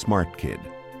Kid, Smart Kid,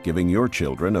 giving your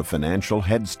children a financial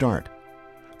head start.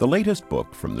 The latest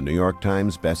book from the New York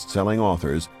Times best-selling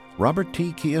authors Robert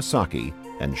T. Kiyosaki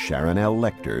and Sharon L.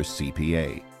 Lecter,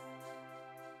 CPA.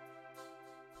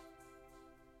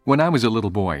 When I was a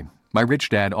little boy, my rich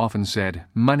dad often said,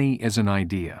 "Money is an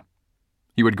idea."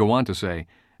 He would go on to say,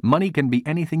 "Money can be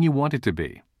anything you want it to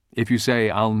be. If you say,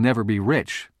 'I'll never be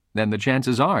rich,' then the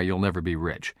chances are you'll never be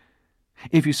rich.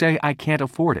 If you say, 'I can't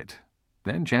afford it,'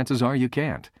 then chances are you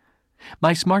can't."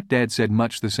 My smart dad said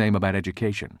much the same about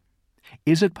education.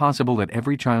 Is it possible that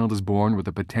every child is born with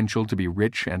the potential to be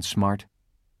rich and smart?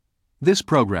 This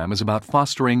program is about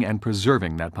fostering and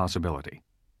preserving that possibility.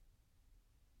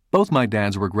 Both my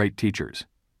dads were great teachers.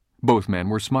 Both men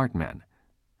were smart men.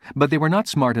 But they were not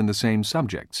smart in the same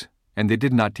subjects, and they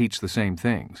did not teach the same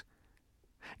things.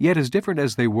 Yet as different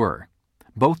as they were,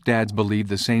 both dads believed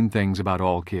the same things about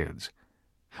all kids.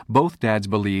 Both dads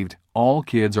believed all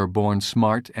kids are born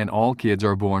smart and all kids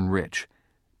are born rich.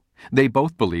 They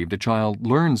both believed a child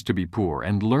learns to be poor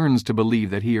and learns to believe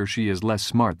that he or she is less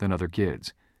smart than other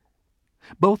kids.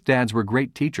 Both dads were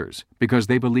great teachers because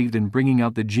they believed in bringing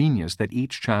out the genius that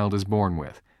each child is born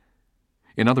with.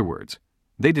 In other words,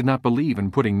 they did not believe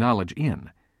in putting knowledge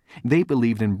in. They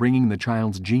believed in bringing the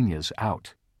child's genius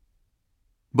out.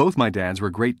 Both my dads were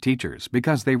great teachers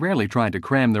because they rarely tried to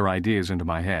cram their ideas into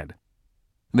my head.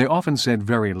 They often said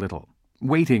very little,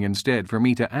 waiting instead for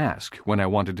me to ask when I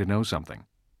wanted to know something.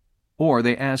 Or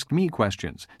they asked me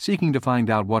questions, seeking to find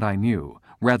out what I knew,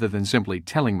 rather than simply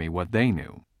telling me what they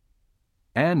knew.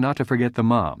 And not to forget the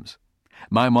moms.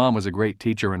 My mom was a great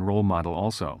teacher and role model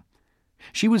also.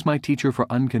 She was my teacher for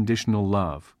unconditional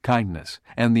love, kindness,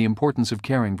 and the importance of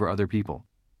caring for other people.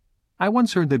 I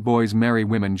once heard that boys marry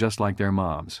women just like their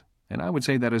moms, and I would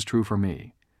say that is true for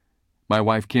me. My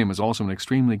wife Kim is also an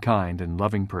extremely kind and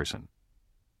loving person.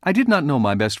 I did not know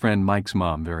my best friend Mike's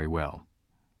mom very well.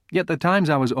 Yet the times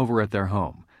I was over at their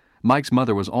home, Mike's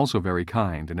mother was also very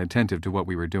kind and attentive to what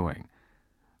we were doing.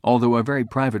 Although a very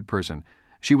private person,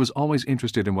 she was always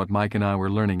interested in what Mike and I were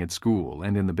learning at school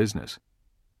and in the business.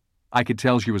 I could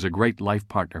tell she was a great life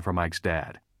partner for Mike's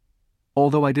dad.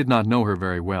 Although I did not know her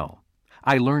very well,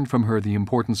 I learned from her the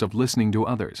importance of listening to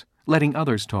others, letting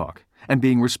others talk, and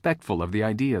being respectful of the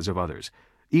ideas of others,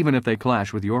 even if they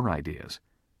clash with your ideas.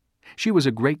 She was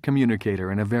a great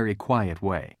communicator in a very quiet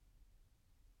way.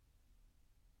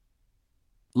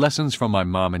 Lessons from my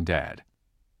mom and dad.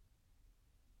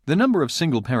 The number of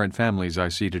single-parent families I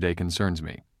see today concerns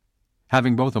me.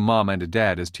 Having both a mom and a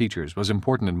dad as teachers was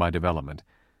important in my development.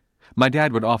 My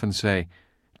dad would often say,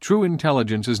 "True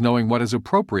intelligence is knowing what is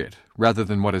appropriate rather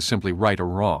than what is simply right or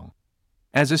wrong."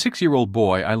 As a 6-year-old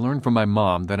boy, I learned from my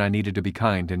mom that I needed to be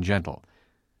kind and gentle.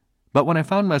 But when I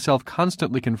found myself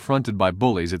constantly confronted by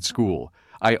bullies at school,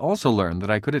 I also learned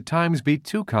that I could at times be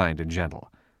too kind and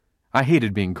gentle. I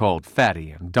hated being called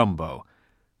fatty and Dumbo.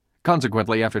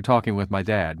 Consequently, after talking with my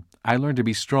dad, I learned to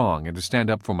be strong and to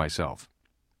stand up for myself.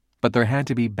 But there had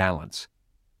to be balance.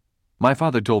 My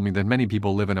father told me that many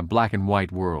people live in a black and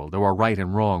white world or a right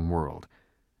and wrong world.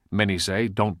 Many say,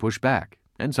 don't push back,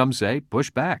 and some say, push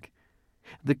back.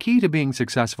 The key to being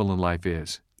successful in life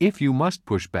is, if you must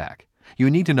push back,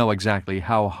 you need to know exactly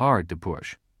how hard to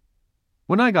push.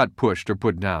 When I got pushed or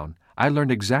put down, I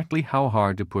learned exactly how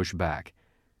hard to push back.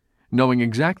 Knowing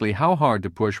exactly how hard to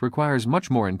push requires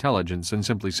much more intelligence than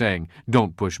simply saying,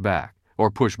 don't push back, or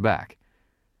push back.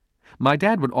 My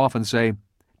dad would often say,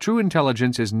 true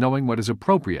intelligence is knowing what is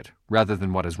appropriate rather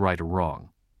than what is right or wrong.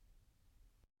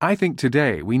 I think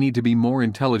today we need to be more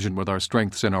intelligent with our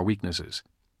strengths and our weaknesses.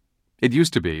 It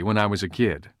used to be when I was a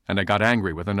kid and I got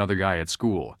angry with another guy at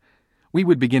school. We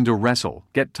would begin to wrestle,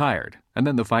 get tired, and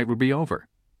then the fight would be over.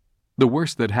 The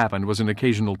worst that happened was an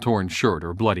occasional torn shirt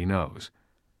or bloody nose.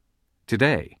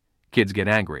 Today, kids get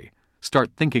angry,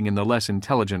 start thinking in the less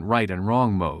intelligent right and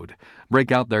wrong mode,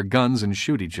 break out their guns and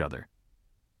shoot each other.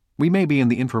 We may be in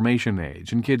the information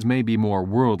age and kids may be more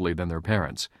worldly than their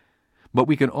parents, but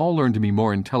we can all learn to be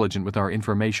more intelligent with our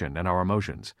information and our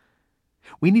emotions.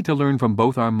 We need to learn from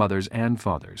both our mothers and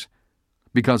fathers.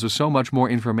 Because of so much more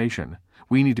information,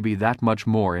 we need to be that much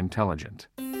more intelligent.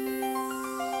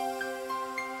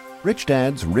 Rich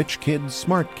Dad's Rich Kid,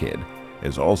 Smart Kid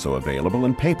is also available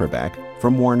in paperback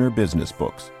from Warner Business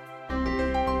Books.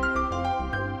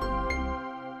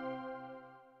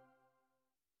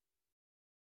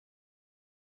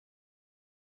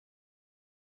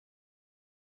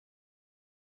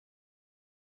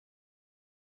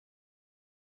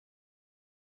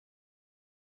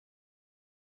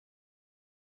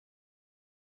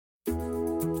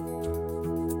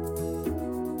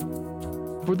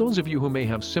 For those of you who may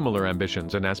have similar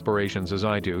ambitions and aspirations as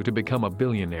I do to become a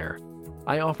billionaire,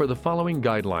 I offer the following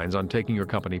guidelines on taking your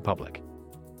company public.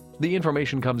 The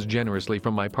information comes generously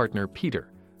from my partner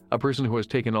Peter, a person who has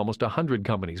taken almost 100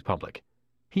 companies public.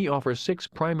 He offers 6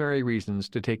 primary reasons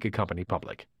to take a company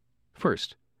public.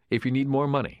 First, if you need more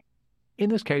money. In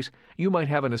this case, you might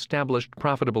have an established,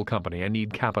 profitable company and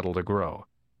need capital to grow.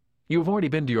 You've already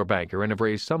been to your banker and have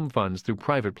raised some funds through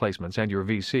private placements and your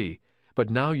VC, but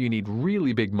now you need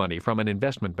really big money from an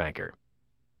investment banker.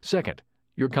 Second,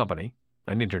 your company,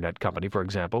 an internet company for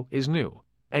example, is new,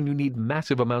 and you need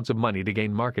massive amounts of money to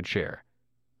gain market share.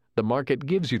 The market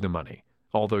gives you the money,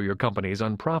 although your company is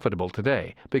unprofitable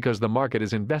today because the market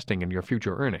is investing in your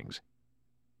future earnings.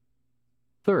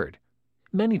 Third,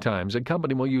 many times a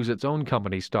company will use its own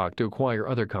company stock to acquire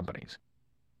other companies.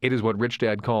 It is what Rich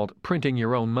Dad called printing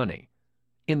your own money.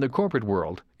 In the corporate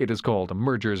world, it is called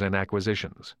mergers and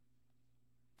acquisitions.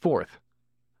 Fourth,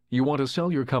 you want to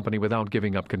sell your company without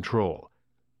giving up control.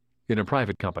 In a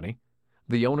private company,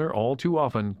 the owner all too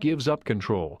often gives up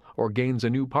control or gains a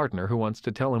new partner who wants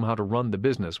to tell him how to run the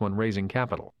business when raising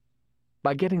capital.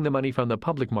 By getting the money from the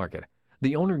public market,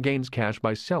 the owner gains cash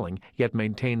by selling yet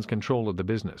maintains control of the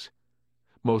business.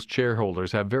 Most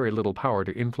shareholders have very little power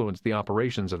to influence the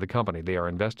operations of the company they are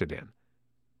invested in.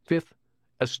 Fifth,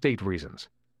 estate reasons.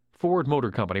 Ford Motor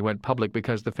Company went public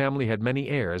because the family had many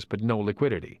heirs but no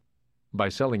liquidity. By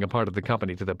selling a part of the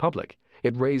company to the public,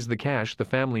 it raised the cash the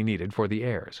family needed for the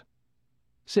heirs.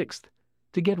 Sixth,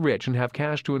 to get rich and have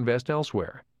cash to invest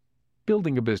elsewhere.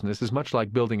 Building a business is much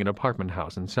like building an apartment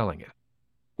house and selling it.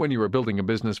 When you are building a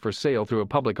business for sale through a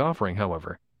public offering,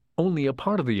 however, only a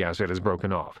part of the asset is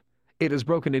broken off. It is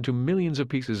broken into millions of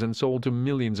pieces and sold to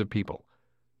millions of people.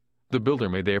 The builder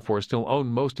may therefore still own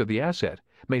most of the asset,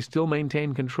 may still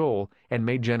maintain control, and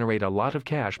may generate a lot of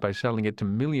cash by selling it to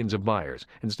millions of buyers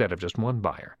instead of just one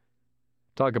buyer.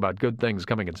 Talk about good things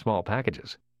coming in small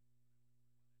packages.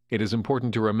 It is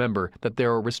important to remember that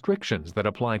there are restrictions that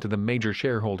apply to the major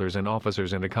shareholders and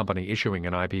officers in a company issuing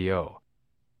an IPO.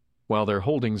 While their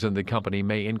holdings in the company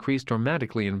may increase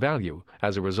dramatically in value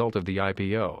as a result of the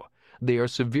IPO, they are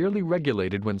severely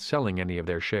regulated when selling any of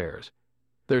their shares.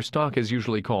 Their stock is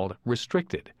usually called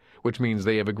restricted, which means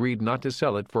they have agreed not to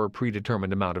sell it for a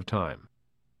predetermined amount of time.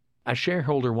 A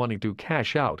shareholder wanting to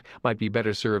cash out might be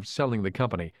better served selling the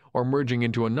company or merging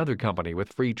into another company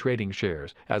with free trading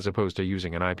shares as opposed to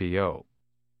using an IPO.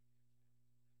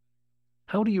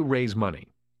 How do you raise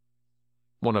money?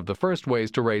 One of the first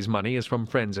ways to raise money is from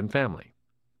friends and family.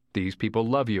 These people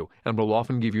love you and will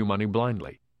often give you money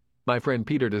blindly. My friend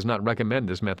Peter does not recommend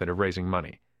this method of raising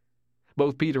money.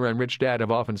 Both Peter and Rich Dad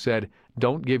have often said,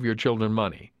 don't give your children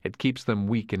money. It keeps them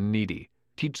weak and needy.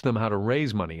 Teach them how to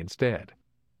raise money instead.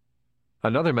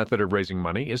 Another method of raising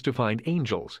money is to find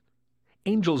angels.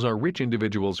 Angels are rich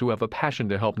individuals who have a passion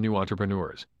to help new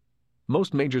entrepreneurs.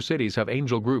 Most major cities have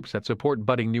angel groups that support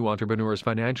budding new entrepreneurs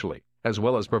financially, as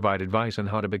well as provide advice on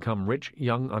how to become rich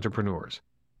young entrepreneurs.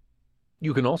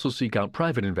 You can also seek out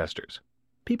private investors.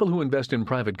 People who invest in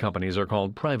private companies are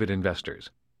called private investors.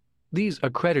 These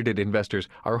accredited investors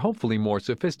are hopefully more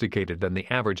sophisticated than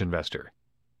the average investor.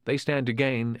 They stand to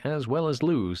gain, as well as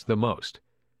lose, the most.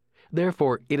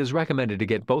 Therefore, it is recommended to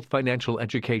get both financial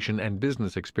education and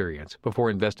business experience before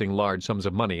investing large sums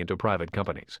of money into private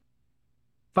companies.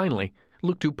 Finally,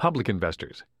 look to public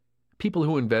investors. People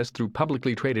who invest through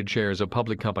publicly traded shares of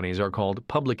public companies are called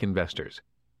public investors.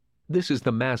 This is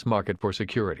the mass market for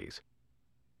securities.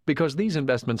 Because these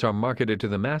investments are marketed to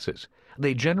the masses,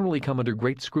 they generally come under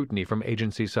great scrutiny from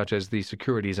agencies such as the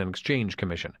Securities and Exchange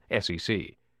Commission,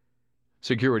 SEC.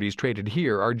 Securities traded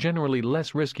here are generally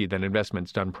less risky than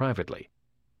investments done privately.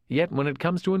 Yet when it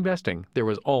comes to investing, there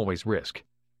is always risk.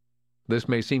 This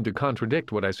may seem to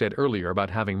contradict what I said earlier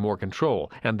about having more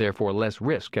control and therefore less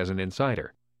risk as an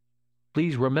insider.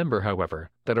 Please remember, however,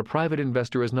 that a private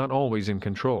investor is not always in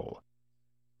control.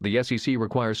 The SEC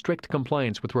requires strict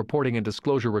compliance with reporting and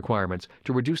disclosure requirements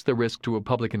to reduce the risk to a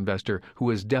public investor who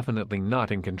is definitely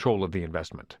not in control of the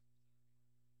investment.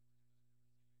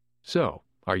 So,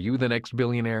 are you the next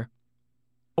billionaire?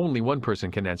 Only one person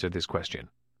can answer this question: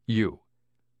 you.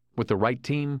 With the right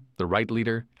team, the right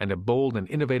leader, and a bold and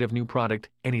innovative new product,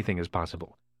 anything is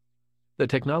possible. The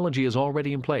technology is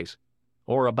already in place,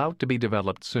 or about to be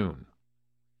developed soon.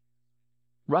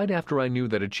 Right after I knew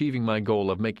that achieving my goal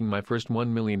of making my first $1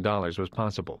 million was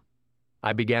possible,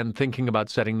 I began thinking about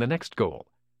setting the next goal.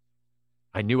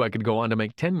 I knew I could go on to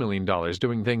make $10 million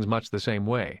doing things much the same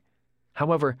way.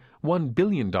 However, $1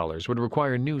 billion would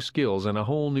require new skills and a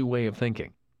whole new way of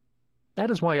thinking.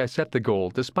 That is why I set the goal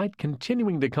despite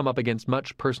continuing to come up against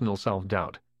much personal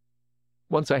self-doubt.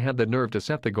 Once I had the nerve to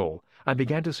set the goal, I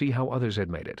began to see how others had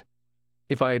made it.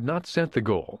 If I had not set the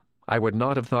goal, I would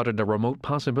not have thought it a remote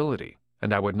possibility,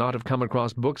 and I would not have come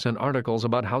across books and articles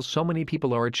about how so many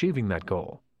people are achieving that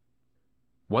goal.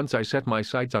 Once I set my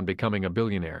sights on becoming a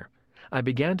billionaire, I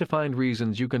began to find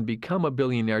reasons you can become a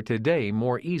billionaire today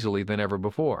more easily than ever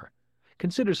before.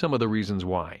 Consider some of the reasons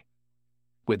why.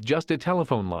 With just a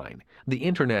telephone line, the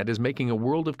Internet is making a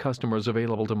world of customers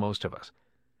available to most of us.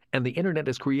 And the Internet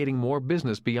is creating more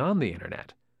business beyond the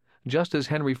Internet. Just as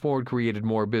Henry Ford created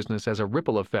more business as a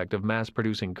ripple effect of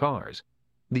mass-producing cars,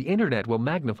 the Internet will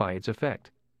magnify its effect.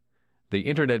 The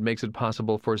Internet makes it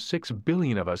possible for 6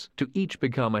 billion of us to each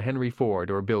become a Henry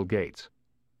Ford or Bill Gates.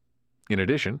 In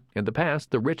addition, in the past,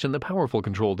 the rich and the powerful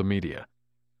controlled the media.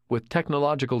 With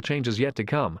technological changes yet to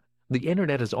come, the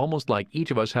Internet is almost like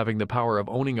each of us having the power of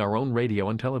owning our own radio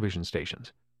and television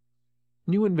stations.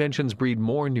 New inventions breed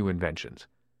more new inventions.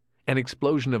 An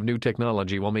explosion of new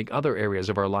technology will make other areas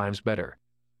of our lives better.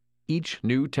 Each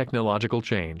new technological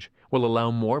change will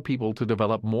allow more people to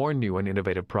develop more new and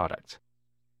innovative products.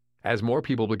 As more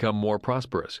people become more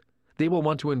prosperous, they will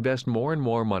want to invest more and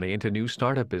more money into new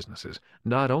startup businesses,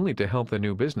 not only to help the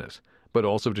new business, but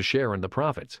also to share in the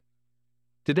profits.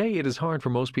 Today, it is hard for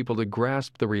most people to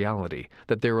grasp the reality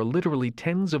that there are literally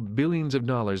tens of billions of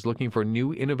dollars looking for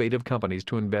new innovative companies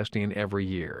to invest in every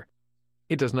year.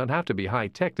 It does not have to be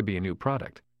high-tech to be a new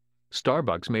product.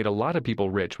 Starbucks made a lot of people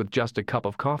rich with just a cup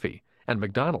of coffee, and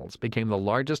McDonald's became the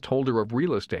largest holder of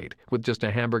real estate with just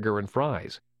a hamburger and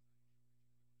fries.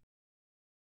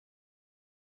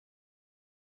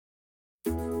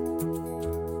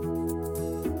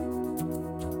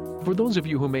 For those of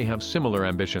you who may have similar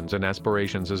ambitions and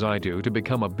aspirations as I do to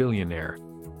become a billionaire,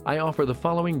 I offer the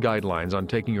following guidelines on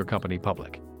taking your company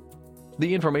public.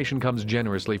 The information comes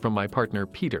generously from my partner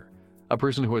Peter, a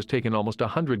person who has taken almost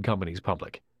 100 companies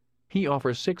public. He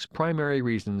offers 6 primary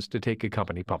reasons to take a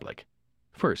company public.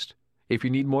 First, if you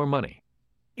need more money.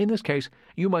 In this case,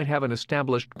 you might have an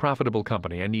established, profitable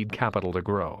company and need capital to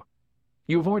grow.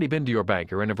 You have already been to your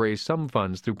banker and have raised some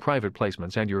funds through private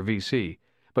placements and your VC,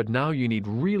 but now you need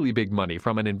really big money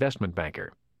from an investment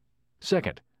banker.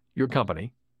 Second, your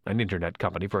company, an internet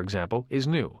company for example, is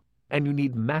new, and you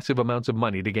need massive amounts of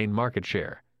money to gain market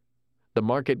share. The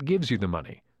market gives you the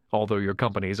money, although your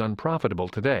company is unprofitable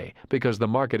today because the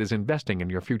market is investing in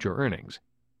your future earnings.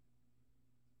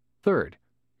 Third,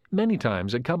 many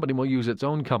times a company will use its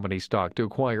own company stock to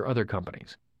acquire other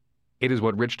companies. It is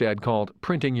what Rich Dad called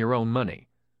printing your own money.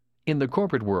 In the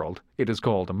corporate world, it is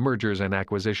called mergers and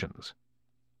acquisitions.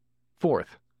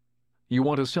 Fourth, you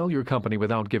want to sell your company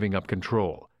without giving up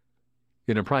control.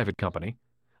 In a private company,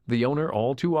 the owner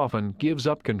all too often gives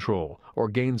up control or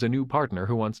gains a new partner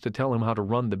who wants to tell him how to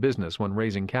run the business when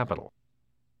raising capital.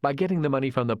 By getting the money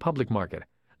from the public market,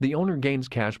 the owner gains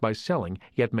cash by selling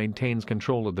yet maintains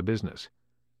control of the business.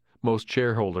 Most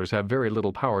shareholders have very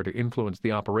little power to influence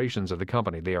the operations of the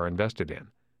company they are invested in.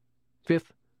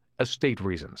 Fifth, estate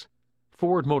reasons.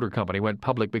 Ford Motor Company went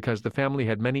public because the family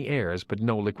had many heirs but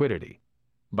no liquidity.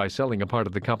 By selling a part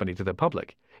of the company to the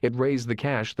public, it raised the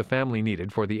cash the family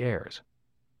needed for the heirs.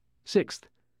 Sixth,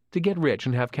 to get rich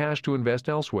and have cash to invest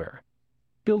elsewhere.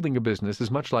 Building a business is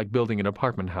much like building an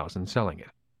apartment house and selling it.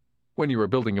 When you are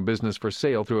building a business for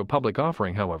sale through a public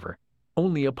offering, however,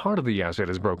 only a part of the asset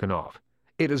is broken off.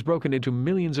 It is broken into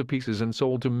millions of pieces and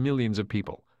sold to millions of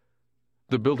people.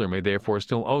 The builder may therefore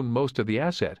still own most of the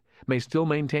asset, may still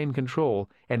maintain control,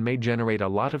 and may generate a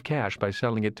lot of cash by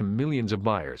selling it to millions of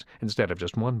buyers instead of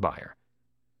just one buyer.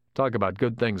 Talk about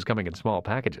good things coming in small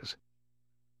packages.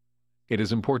 It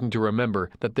is important to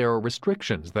remember that there are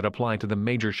restrictions that apply to the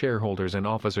major shareholders and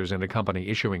officers in a company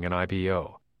issuing an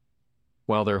IPO.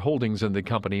 While their holdings in the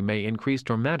company may increase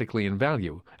dramatically in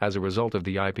value as a result of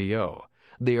the IPO,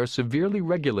 they are severely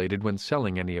regulated when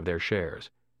selling any of their shares.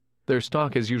 Their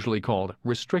stock is usually called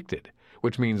restricted,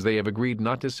 which means they have agreed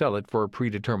not to sell it for a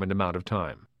predetermined amount of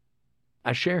time.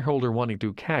 A shareholder wanting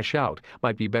to cash out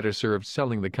might be better served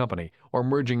selling the company or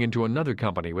merging into another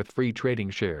company with free trading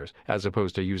shares as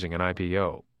opposed to using an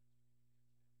IPO.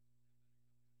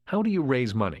 How do you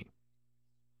raise money?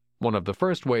 One of the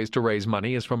first ways to raise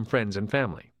money is from friends and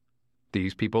family.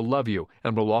 These people love you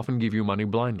and will often give you money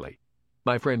blindly.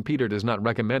 My friend Peter does not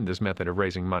recommend this method of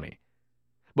raising money.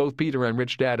 Both Peter and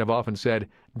Rich Dad have often said,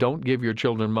 "Don't give your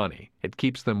children money. It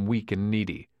keeps them weak and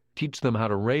needy. Teach them how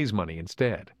to raise money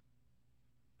instead."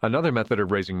 Another method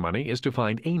of raising money is to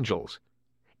find angels.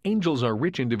 Angels are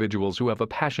rich individuals who have a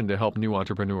passion to help new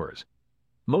entrepreneurs.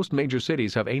 Most major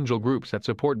cities have angel groups that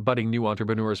support budding new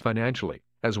entrepreneurs financially,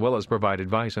 as well as provide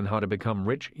advice on how to become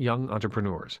rich young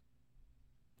entrepreneurs.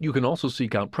 You can also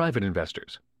seek out private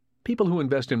investors. People who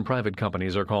invest in private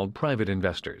companies are called private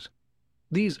investors.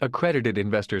 These accredited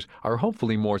investors are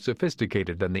hopefully more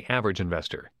sophisticated than the average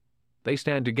investor. They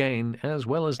stand to gain, as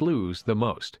well as lose, the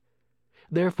most.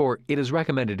 Therefore, it is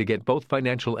recommended to get both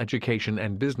financial education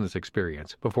and business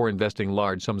experience before investing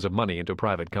large sums of money into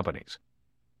private companies.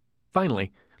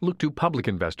 Finally, look to public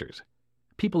investors.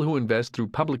 People who invest through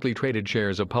publicly traded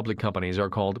shares of public companies are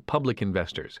called public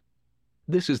investors.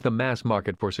 This is the mass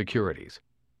market for securities.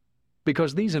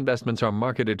 Because these investments are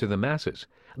marketed to the masses,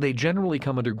 they generally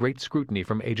come under great scrutiny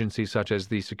from agencies such as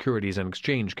the Securities and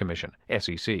Exchange Commission,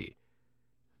 SEC.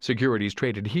 Securities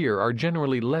traded here are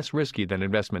generally less risky than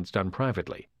investments done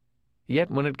privately. Yet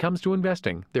when it comes to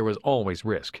investing, there is always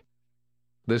risk.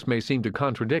 This may seem to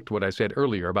contradict what I said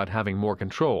earlier about having more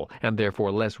control and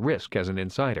therefore less risk as an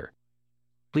insider.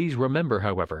 Please remember,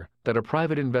 however, that a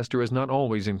private investor is not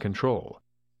always in control.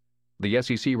 The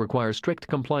SEC requires strict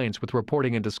compliance with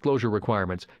reporting and disclosure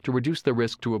requirements to reduce the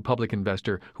risk to a public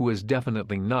investor who is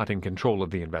definitely not in control of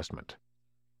the investment.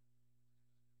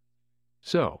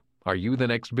 So, are you the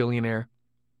next billionaire?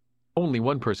 Only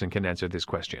one person can answer this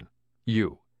question: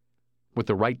 you. With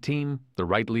the right team, the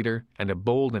right leader, and a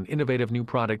bold and innovative new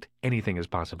product, anything is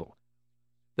possible.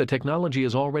 The technology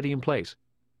is already in place,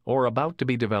 or about to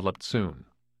be developed soon.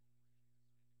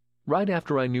 Right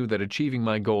after I knew that achieving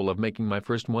my goal of making my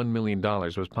first $1 million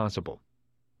was possible,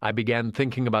 I began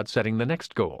thinking about setting the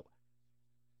next goal.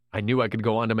 I knew I could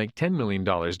go on to make $10 million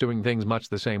doing things much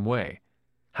the same way.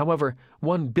 However,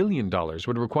 $1 billion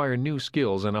would require new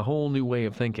skills and a whole new way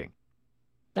of thinking.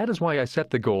 That is why I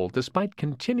set the goal despite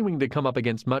continuing to come up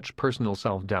against much personal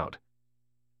self-doubt.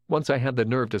 Once I had the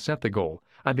nerve to set the goal,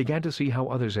 I began to see how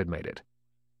others had made it.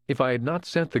 If I had not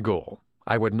set the goal,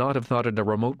 I would not have thought it a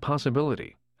remote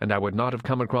possibility, and I would not have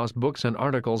come across books and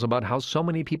articles about how so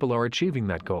many people are achieving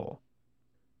that goal.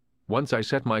 Once I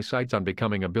set my sights on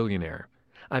becoming a billionaire,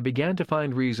 I began to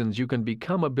find reasons you can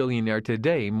become a billionaire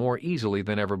today more easily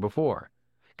than ever before.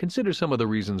 Consider some of the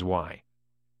reasons why.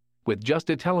 With just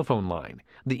a telephone line,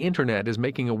 the Internet is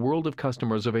making a world of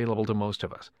customers available to most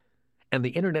of us. And the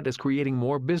Internet is creating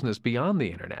more business beyond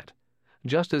the Internet.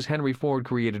 Just as Henry Ford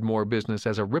created more business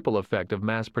as a ripple effect of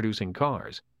mass-producing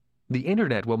cars, the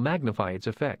Internet will magnify its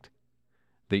effect.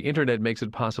 The Internet makes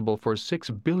it possible for 6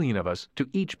 billion of us to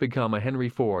each become a Henry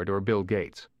Ford or Bill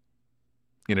Gates.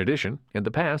 In addition, in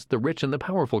the past, the rich and the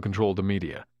powerful controlled the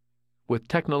media. With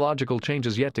technological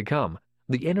changes yet to come,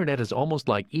 the Internet is almost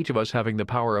like each of us having the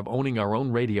power of owning our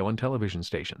own radio and television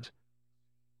stations.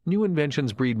 New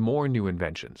inventions breed more new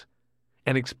inventions.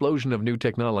 An explosion of new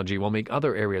technology will make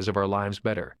other areas of our lives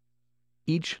better.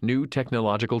 Each new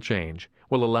technological change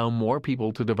will allow more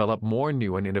people to develop more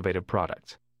new and innovative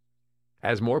products.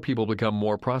 As more people become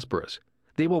more prosperous,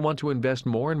 they will want to invest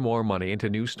more and more money into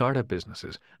new startup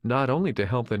businesses, not only to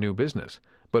help the new business,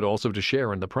 but also to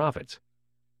share in the profits.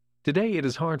 Today, it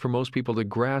is hard for most people to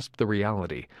grasp the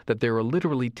reality that there are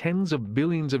literally tens of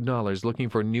billions of dollars looking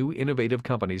for new innovative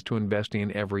companies to invest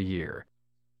in every year.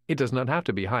 It does not have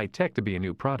to be high-tech to be a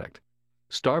new product.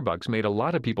 Starbucks made a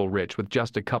lot of people rich with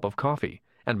just a cup of coffee,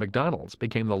 and McDonald's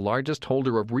became the largest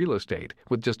holder of real estate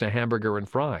with just a hamburger and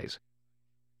fries.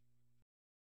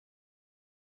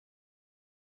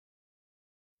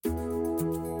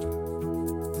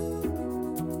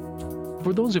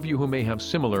 For those of you who may have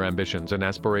similar ambitions and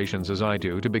aspirations as I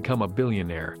do to become a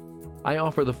billionaire, I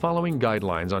offer the following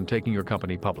guidelines on taking your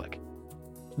company public.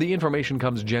 The information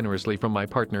comes generously from my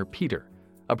partner Peter,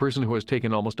 a person who has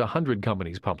taken almost 100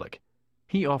 companies public.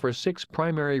 He offers 6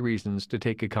 primary reasons to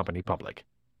take a company public.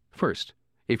 First,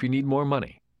 if you need more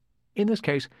money. In this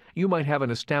case, you might have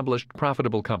an established,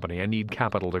 profitable company and need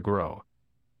capital to grow.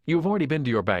 You have already been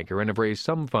to your banker and have raised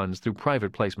some funds through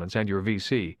private placements and your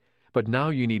VC, but now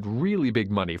you need really big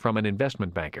money from an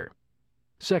investment banker.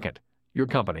 Second, your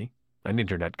company, an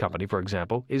internet company for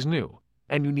example, is new,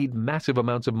 and you need massive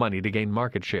amounts of money to gain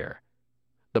market share.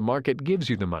 The market gives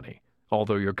you the money,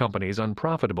 although your company is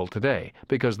unprofitable today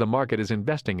because the market is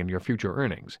investing in your future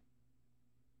earnings.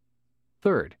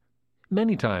 Third,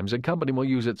 many times a company will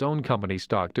use its own company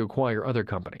stock to acquire other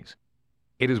companies.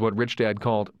 It is what Rich Dad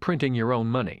called printing your own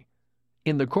money.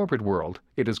 In the corporate world,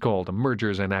 it is called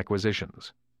mergers and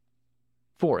acquisitions.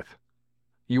 Fourth,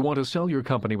 you want to sell your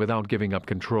company without giving up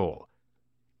control.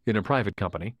 In a private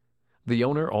company, the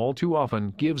owner all too often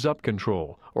gives up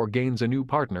control or gains a new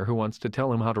partner who wants to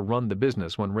tell him how to run the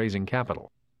business when raising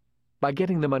capital. By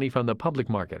getting the money from the public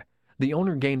market, the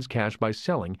owner gains cash by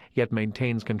selling yet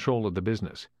maintains control of the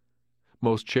business.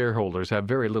 Most shareholders have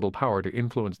very little power to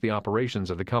influence the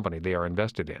operations of the company they are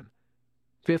invested in.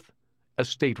 Fifth,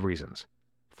 estate reasons.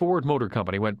 Ford Motor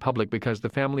Company went public because the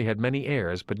family had many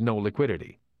heirs but no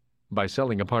liquidity. By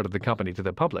selling a part of the company to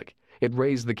the public, it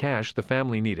raised the cash the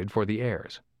family needed for the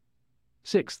heirs.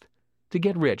 Sixth, to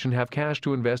get rich and have cash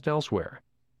to invest elsewhere.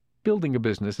 Building a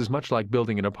business is much like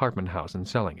building an apartment house and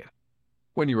selling it.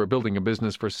 When you are building a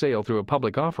business for sale through a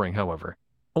public offering, however,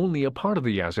 only a part of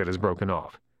the asset is broken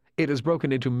off. It is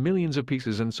broken into millions of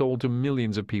pieces and sold to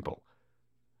millions of people.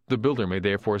 The builder may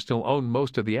therefore still own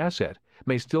most of the asset,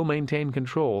 may still maintain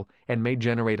control, and may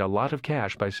generate a lot of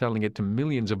cash by selling it to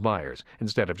millions of buyers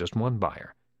instead of just one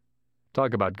buyer.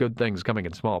 Talk about good things coming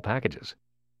in small packages.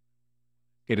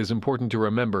 It is important to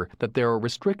remember that there are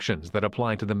restrictions that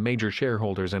apply to the major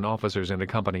shareholders and officers in a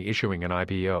company issuing an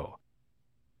IPO.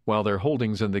 While their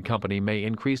holdings in the company may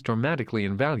increase dramatically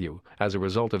in value as a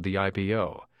result of the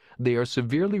IPO, they are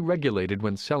severely regulated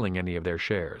when selling any of their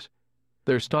shares.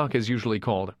 Their stock is usually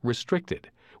called restricted,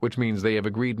 which means they have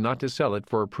agreed not to sell it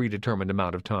for a predetermined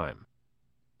amount of time.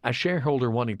 A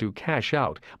shareholder wanting to cash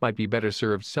out might be better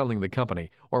served selling the company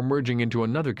or merging into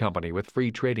another company with free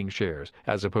trading shares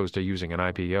as opposed to using an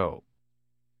IPO.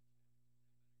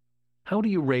 How do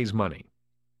you raise money?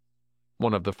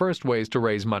 One of the first ways to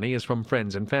raise money is from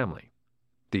friends and family.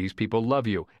 These people love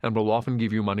you and will often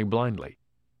give you money blindly.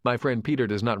 My friend Peter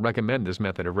does not recommend this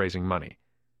method of raising money.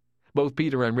 Both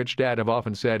Peter and Rich Dad have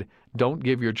often said, don't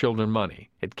give your children money.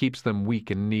 It keeps them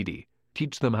weak and needy.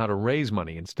 Teach them how to raise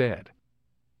money instead.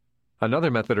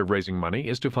 Another method of raising money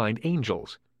is to find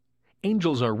angels.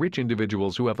 Angels are rich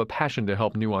individuals who have a passion to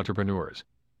help new entrepreneurs.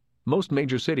 Most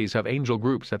major cities have angel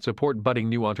groups that support budding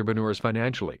new entrepreneurs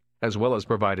financially, as well as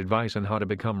provide advice on how to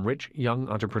become rich young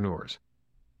entrepreneurs.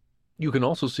 You can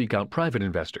also seek out private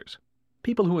investors.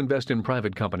 People who invest in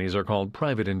private companies are called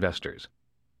private investors.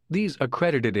 These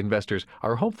accredited investors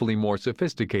are hopefully more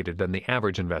sophisticated than the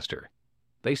average investor.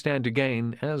 They stand to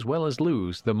gain, as well as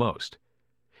lose, the most.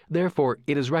 Therefore,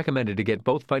 it is recommended to get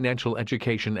both financial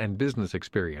education and business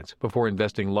experience before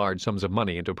investing large sums of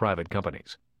money into private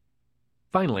companies.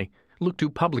 Finally, look to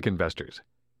public investors.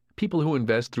 People who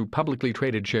invest through publicly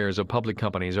traded shares of public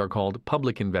companies are called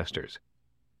public investors.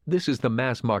 This is the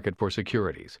mass market for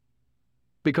securities.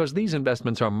 Because these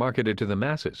investments are marketed to the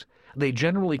masses, they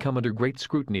generally come under great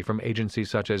scrutiny from agencies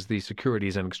such as the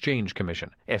Securities and Exchange Commission,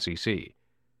 SEC.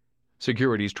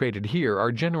 Securities traded here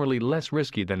are generally less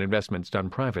risky than investments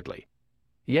done privately.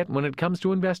 Yet when it comes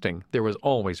to investing, there is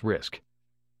always risk.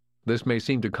 This may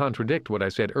seem to contradict what I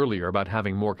said earlier about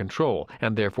having more control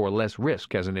and therefore less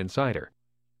risk as an insider.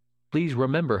 Please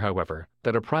remember, however,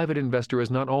 that a private investor is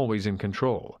not always in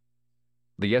control.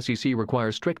 The SEC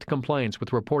requires strict compliance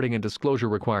with reporting and disclosure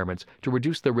requirements to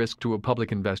reduce the risk to a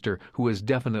public investor who is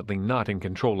definitely not in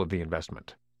control of the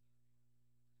investment.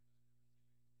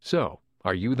 So,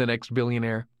 are you the next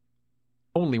billionaire?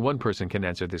 Only one person can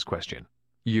answer this question: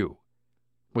 you.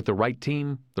 With the right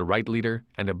team, the right leader,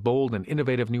 and a bold and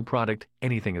innovative new product,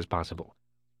 anything is possible.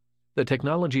 The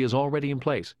technology is already in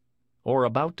place, or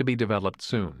about to be developed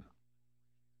soon.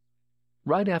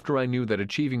 Right after I knew that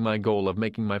achieving my goal of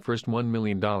making my first $1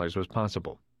 million was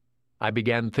possible, I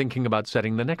began thinking about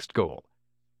setting the next goal.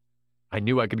 I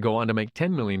knew I could go on to make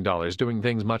 $10 million doing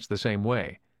things much the same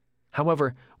way.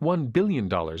 However, $1 billion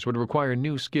would require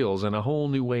new skills and a whole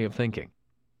new way of thinking.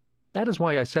 That is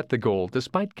why I set the goal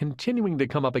despite continuing to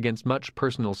come up against much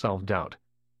personal self-doubt.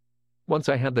 Once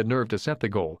I had the nerve to set the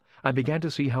goal, I began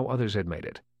to see how others had made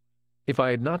it. If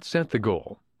I had not set the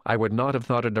goal, I would not have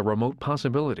thought it a remote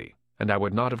possibility, and I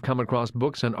would not have come across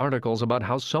books and articles about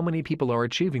how so many people are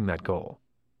achieving that goal.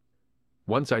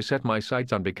 Once I set my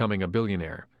sights on becoming a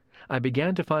billionaire, I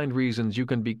began to find reasons you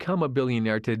can become a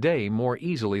billionaire today more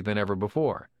easily than ever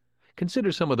before.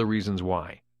 Consider some of the reasons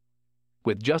why.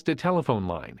 With just a telephone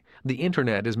line, the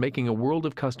Internet is making a world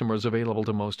of customers available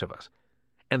to most of us.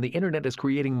 And the Internet is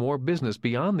creating more business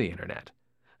beyond the Internet.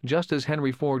 Just as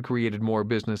Henry Ford created more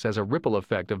business as a ripple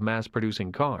effect of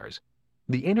mass-producing cars,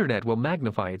 the Internet will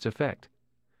magnify its effect.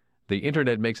 The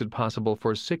Internet makes it possible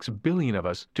for 6 billion of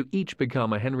us to each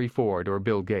become a Henry Ford or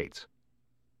Bill Gates.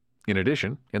 In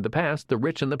addition, in the past, the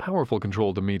rich and the powerful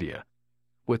controlled the media.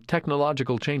 With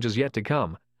technological changes yet to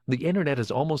come, the Internet is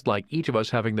almost like each of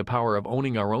us having the power of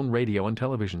owning our own radio and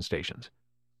television stations.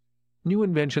 New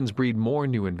inventions breed more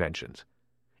new inventions.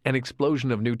 An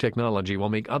explosion of new technology will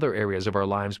make other areas of our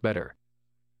lives better.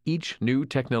 Each new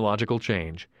technological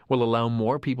change will allow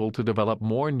more people to develop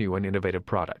more new and innovative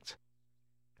products.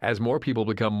 As more people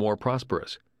become more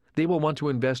prosperous, they will want to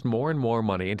invest more and more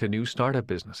money into new startup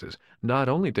businesses, not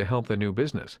only to help the new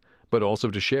business, but also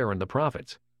to share in the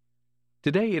profits.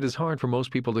 Today, it is hard for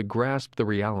most people to grasp the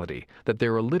reality that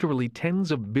there are literally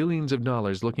tens of billions of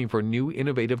dollars looking for new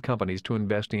innovative companies to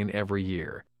invest in every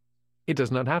year. It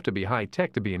does not have to be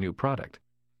high-tech to be a new product.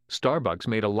 Starbucks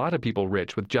made a lot of people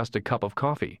rich with just a cup of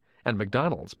coffee, and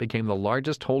McDonald's became the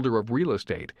largest holder of real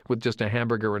estate with just a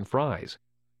hamburger and fries.